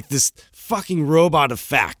just like this fucking robot of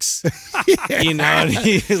facts. He kind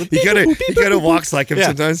of walks like him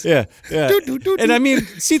sometimes. Yeah. And I mean,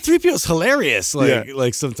 C-3PO is hilarious.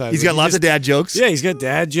 Like sometimes He's got lots of dad jokes. Yeah, he's got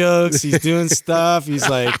dad jokes. He's doing stuff. He's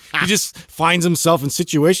like, he just finds himself in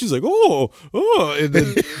situations like, and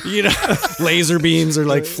then laser beams are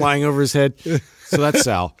like flying over his head. So that's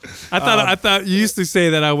Sal. I thought you used to say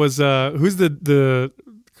that I was who's the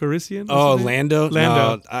Carissian? Oh, Lando.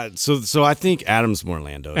 Lando. No, so I think Adam's more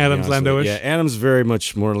Lando. to be Adam's honest with you. Lando-ish? Yeah, Adam's very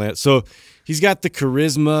much more Lando. So he's got the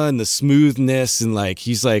charisma and the smoothness, and like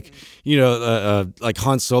he's like like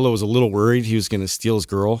Han Solo was a little worried he was going to steal his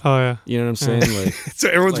girl. Oh yeah. You know what I'm saying? Like. So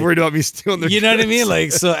everyone's worried about me stealing their. You know what I mean?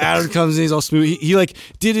 Like, so Adam comes in, he's all smooth. He like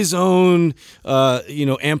did his own,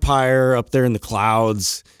 empire up there in the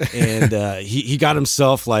clouds, and he got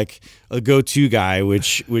himself like a go-to guy,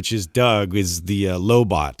 which is Doug, is the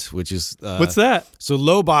Lobot, which is What's that? So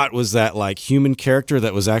Lobot was that like human character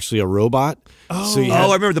that was actually a robot. Oh, so I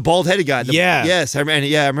remember the bald-headed guy. Yeah. Yes, I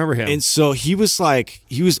remember him. And so he was like,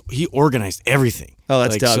 he organized everything. Oh,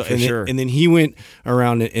 that's like, Doug for and sure. and then he went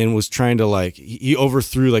around and was trying to like, he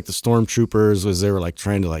overthrew like the stormtroopers as they were like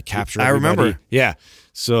trying to like capture everybody. I remember. Yeah.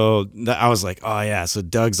 So I was like, oh yeah. So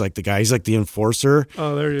Doug's like the guy. He's like the enforcer.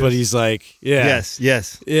 Oh, there he is. But he's like, yeah.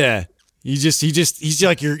 Yes. Yeah. He's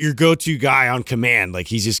like your go-to guy on command. Like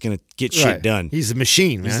he's just gonna get shit Right. done. He's a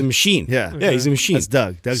machine, man. He's a machine. Yeah. Yeah, he's a machine. That's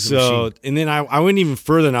Doug. Doug's a so, machine. and then I went even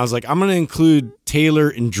further and I was like, I'm gonna include Taylor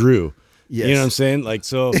and Drew. Yes. You know what I'm saying? Like,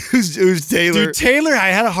 so Who's Taylor? dude, Taylor,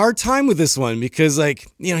 I had a hard time with this one because like,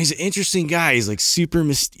 he's an interesting guy. He's like super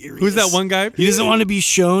mysterious. Who's that one guy? He doesn't want to be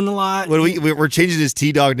shown a lot. What we're changing his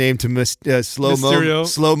T-Dog name to Slow Mo Mysterio.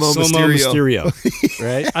 Mysterio. Mysterio.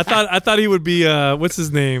 Right? I thought he would be what's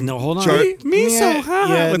his name? No, hold on. Me so hot.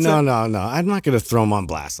 Yeah, What's no. that? I'm not gonna throw him on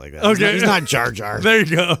blast like that. Okay. He's not Jar Jar. There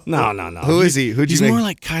you go. No. Who is he? Who'd you He's make? more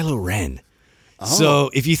like Kylo Ren. So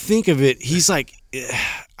if you think of it, he's like,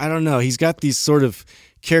 I don't know. He's got these sort of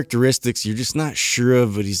characteristics you're just not sure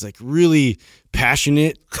of, but he's like really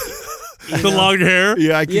passionate. The long hair.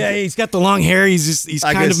 Yeah, He's got the long hair. He's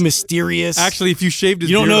kind guess- of mysterious. Actually, if you shaved his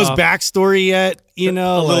you don't beard know his off, backstory yet. a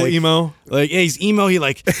little emo. Like, yeah, he's emo. He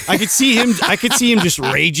like, I could see him just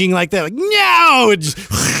raging like that. Like, no, and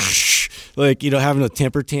just, like, having a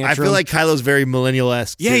temper tantrum. I feel like Kylo's very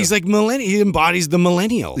millennial-esque. yeah, too. he's like millennial. He embodies the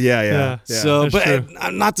millennial. Yeah. So, that's but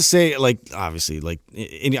true. not to say like obviously like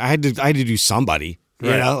I had to do somebody,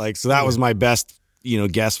 like so that was my best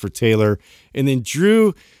guess for Taylor, and then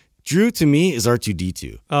Drew to me is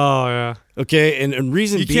R2D2. Oh yeah. Okay, and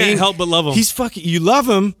reason You being, can't help but love him. He's fucking. You love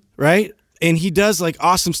him, right? And he does like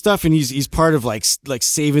awesome stuff, and he's part of like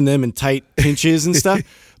saving them in tight pinches and stuff.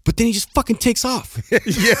 But then he just fucking takes off.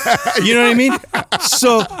 You know what I mean?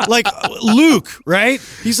 So, like, Luke, right?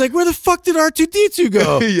 He's like, where the fuck did R2-D2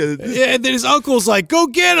 go? Yeah, and then his uncle's like, go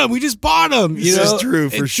get him. We just bought him. This is true,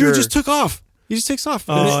 for and sure. Drew just took off. He just takes off.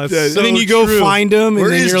 Oh, and that's then so you go true. find him, and Where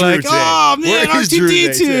then is you're Drew like, J? oh man, Where is Drew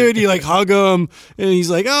RTD2, J? and you like hug him, and he's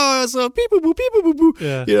like, oh, so beep boop boop beep boop boop.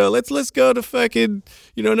 Yeah. You know, let's go to fucking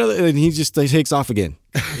another, and he just takes off again.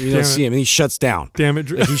 You don't see him, and he shuts down. Damn it,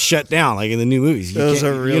 Drew. Like, he's shut down, like in the new movies. Those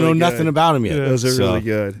are really you know good. nothing about him yet. Yeah. Those are So, really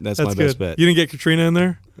good. That's That's my good. best bet. You didn't get Katrina in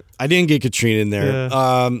there? I didn't get Katrina in there.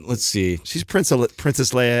 Yeah. Let's see. She's Princess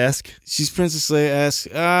Leia-esque. She's Princess Leia-esque.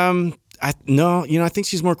 I think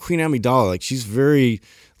she's more Queen Amidala. Like she's very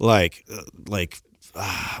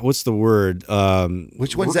what's the word?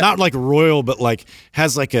 Which one's that? Not like royal, but like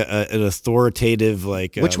has like an authoritative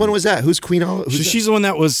like. Which one was that? Who's Queen? She's the one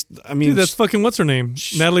that was. I mean, Dude, that's fucking what's her name?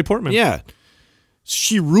 Natalie Portman. yeah.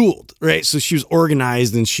 She ruled, right? So she was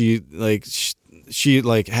organized, and she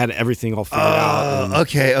had everything all figured out. And,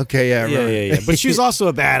 Okay, yeah, yeah. But she was also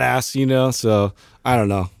a badass, So I don't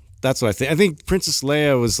know. That's what I think. I think Princess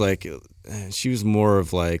Leia was like, she was more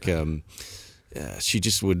of like, she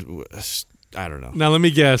just would. I don't know. Now let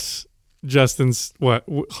me guess. Justin's what?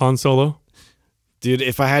 Han Solo? Dude,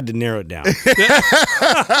 if I had to narrow it down, and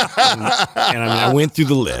I went through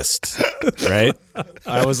the list, right?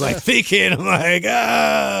 I was like thinking, I'm like,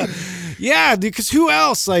 yeah, dude, because who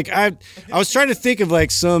else? Like, I was trying to think of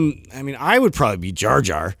like I would probably be Jar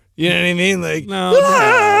Jar. You know what I mean? Like,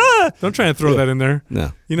 No, don't try and throw that in there.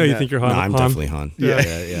 No. You know you think you're Han. No, I'm Han. definitely Han. Yeah.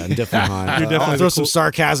 I'm definitely Han. You're definitely I'll the throw some cool-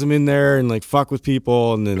 sarcasm in there and like fuck with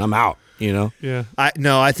people, and then I'm out. Yeah.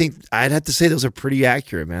 I think I'd have to say those are pretty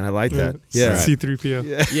accurate, man. I like that. Yeah.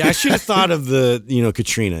 C-3PO. Yeah, I should have thought of the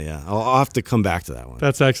Katrina. Yeah, I'll have to come back to that one.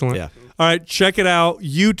 That's excellent. Yeah. All right, check it out.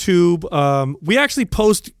 YouTube. We actually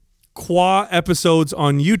post Qua episodes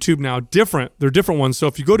on YouTube now. They're different ones. So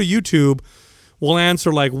if you go to YouTube, we'll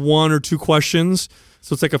answer like 1 or 2 questions.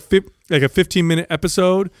 So it's like a 15-minute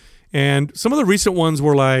episode. And some of the recent ones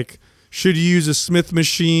were like, should you use a Smith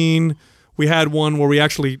machine? We had one where we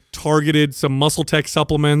actually targeted some Muscle Tech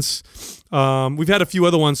supplements. We've had a few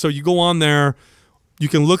other ones. So you go on there, you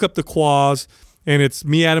can look up the Quas, and it's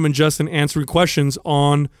me, Adam, and Justin answering questions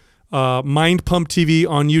on Mind Pump TV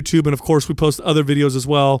on YouTube. And of course, we post other videos as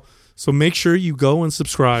well. So make sure you go and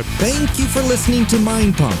subscribe. Thank you for listening to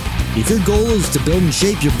Mind Pump. If your goal is to build and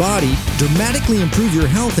shape your body, dramatically improve your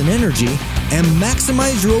health and energy, and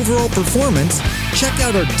maximize your overall performance, check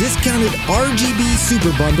out our discounted RGB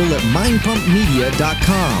Super Bundle at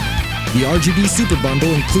mindpumpmedia.com. The RGB Super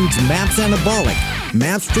Bundle includes MAPS Anabolic,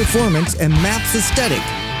 MAPS Performance, and MAPS Aesthetic.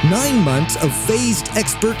 9 months of phased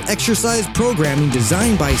expert exercise programming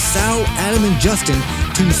designed by Sal, Adam, and Justin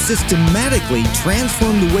to systematically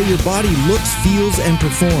transform the way your body looks, feels, and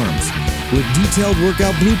performs. With detailed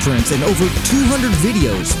workout blueprints and over 200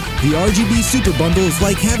 videos, the RGB Super Bundle is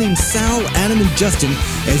like having Sal, Adam, and Justin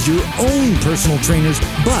as your own personal trainers,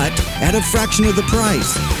 but at a fraction of the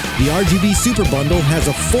price. The RGB Super Bundle has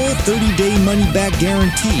a full 30-day money-back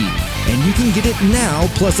guarantee, and you can get it now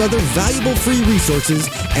plus other valuable free resources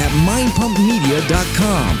at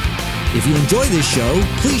mindpumpmedia.com. If you enjoy this show,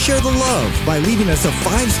 please share the love by leaving us a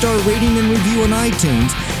 5-star rating and review on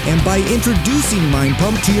iTunes and by introducing Mind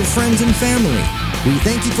Pump to your friends and family. We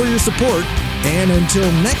thank you for your support, and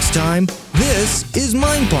until next time, this is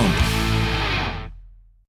Mind Pump.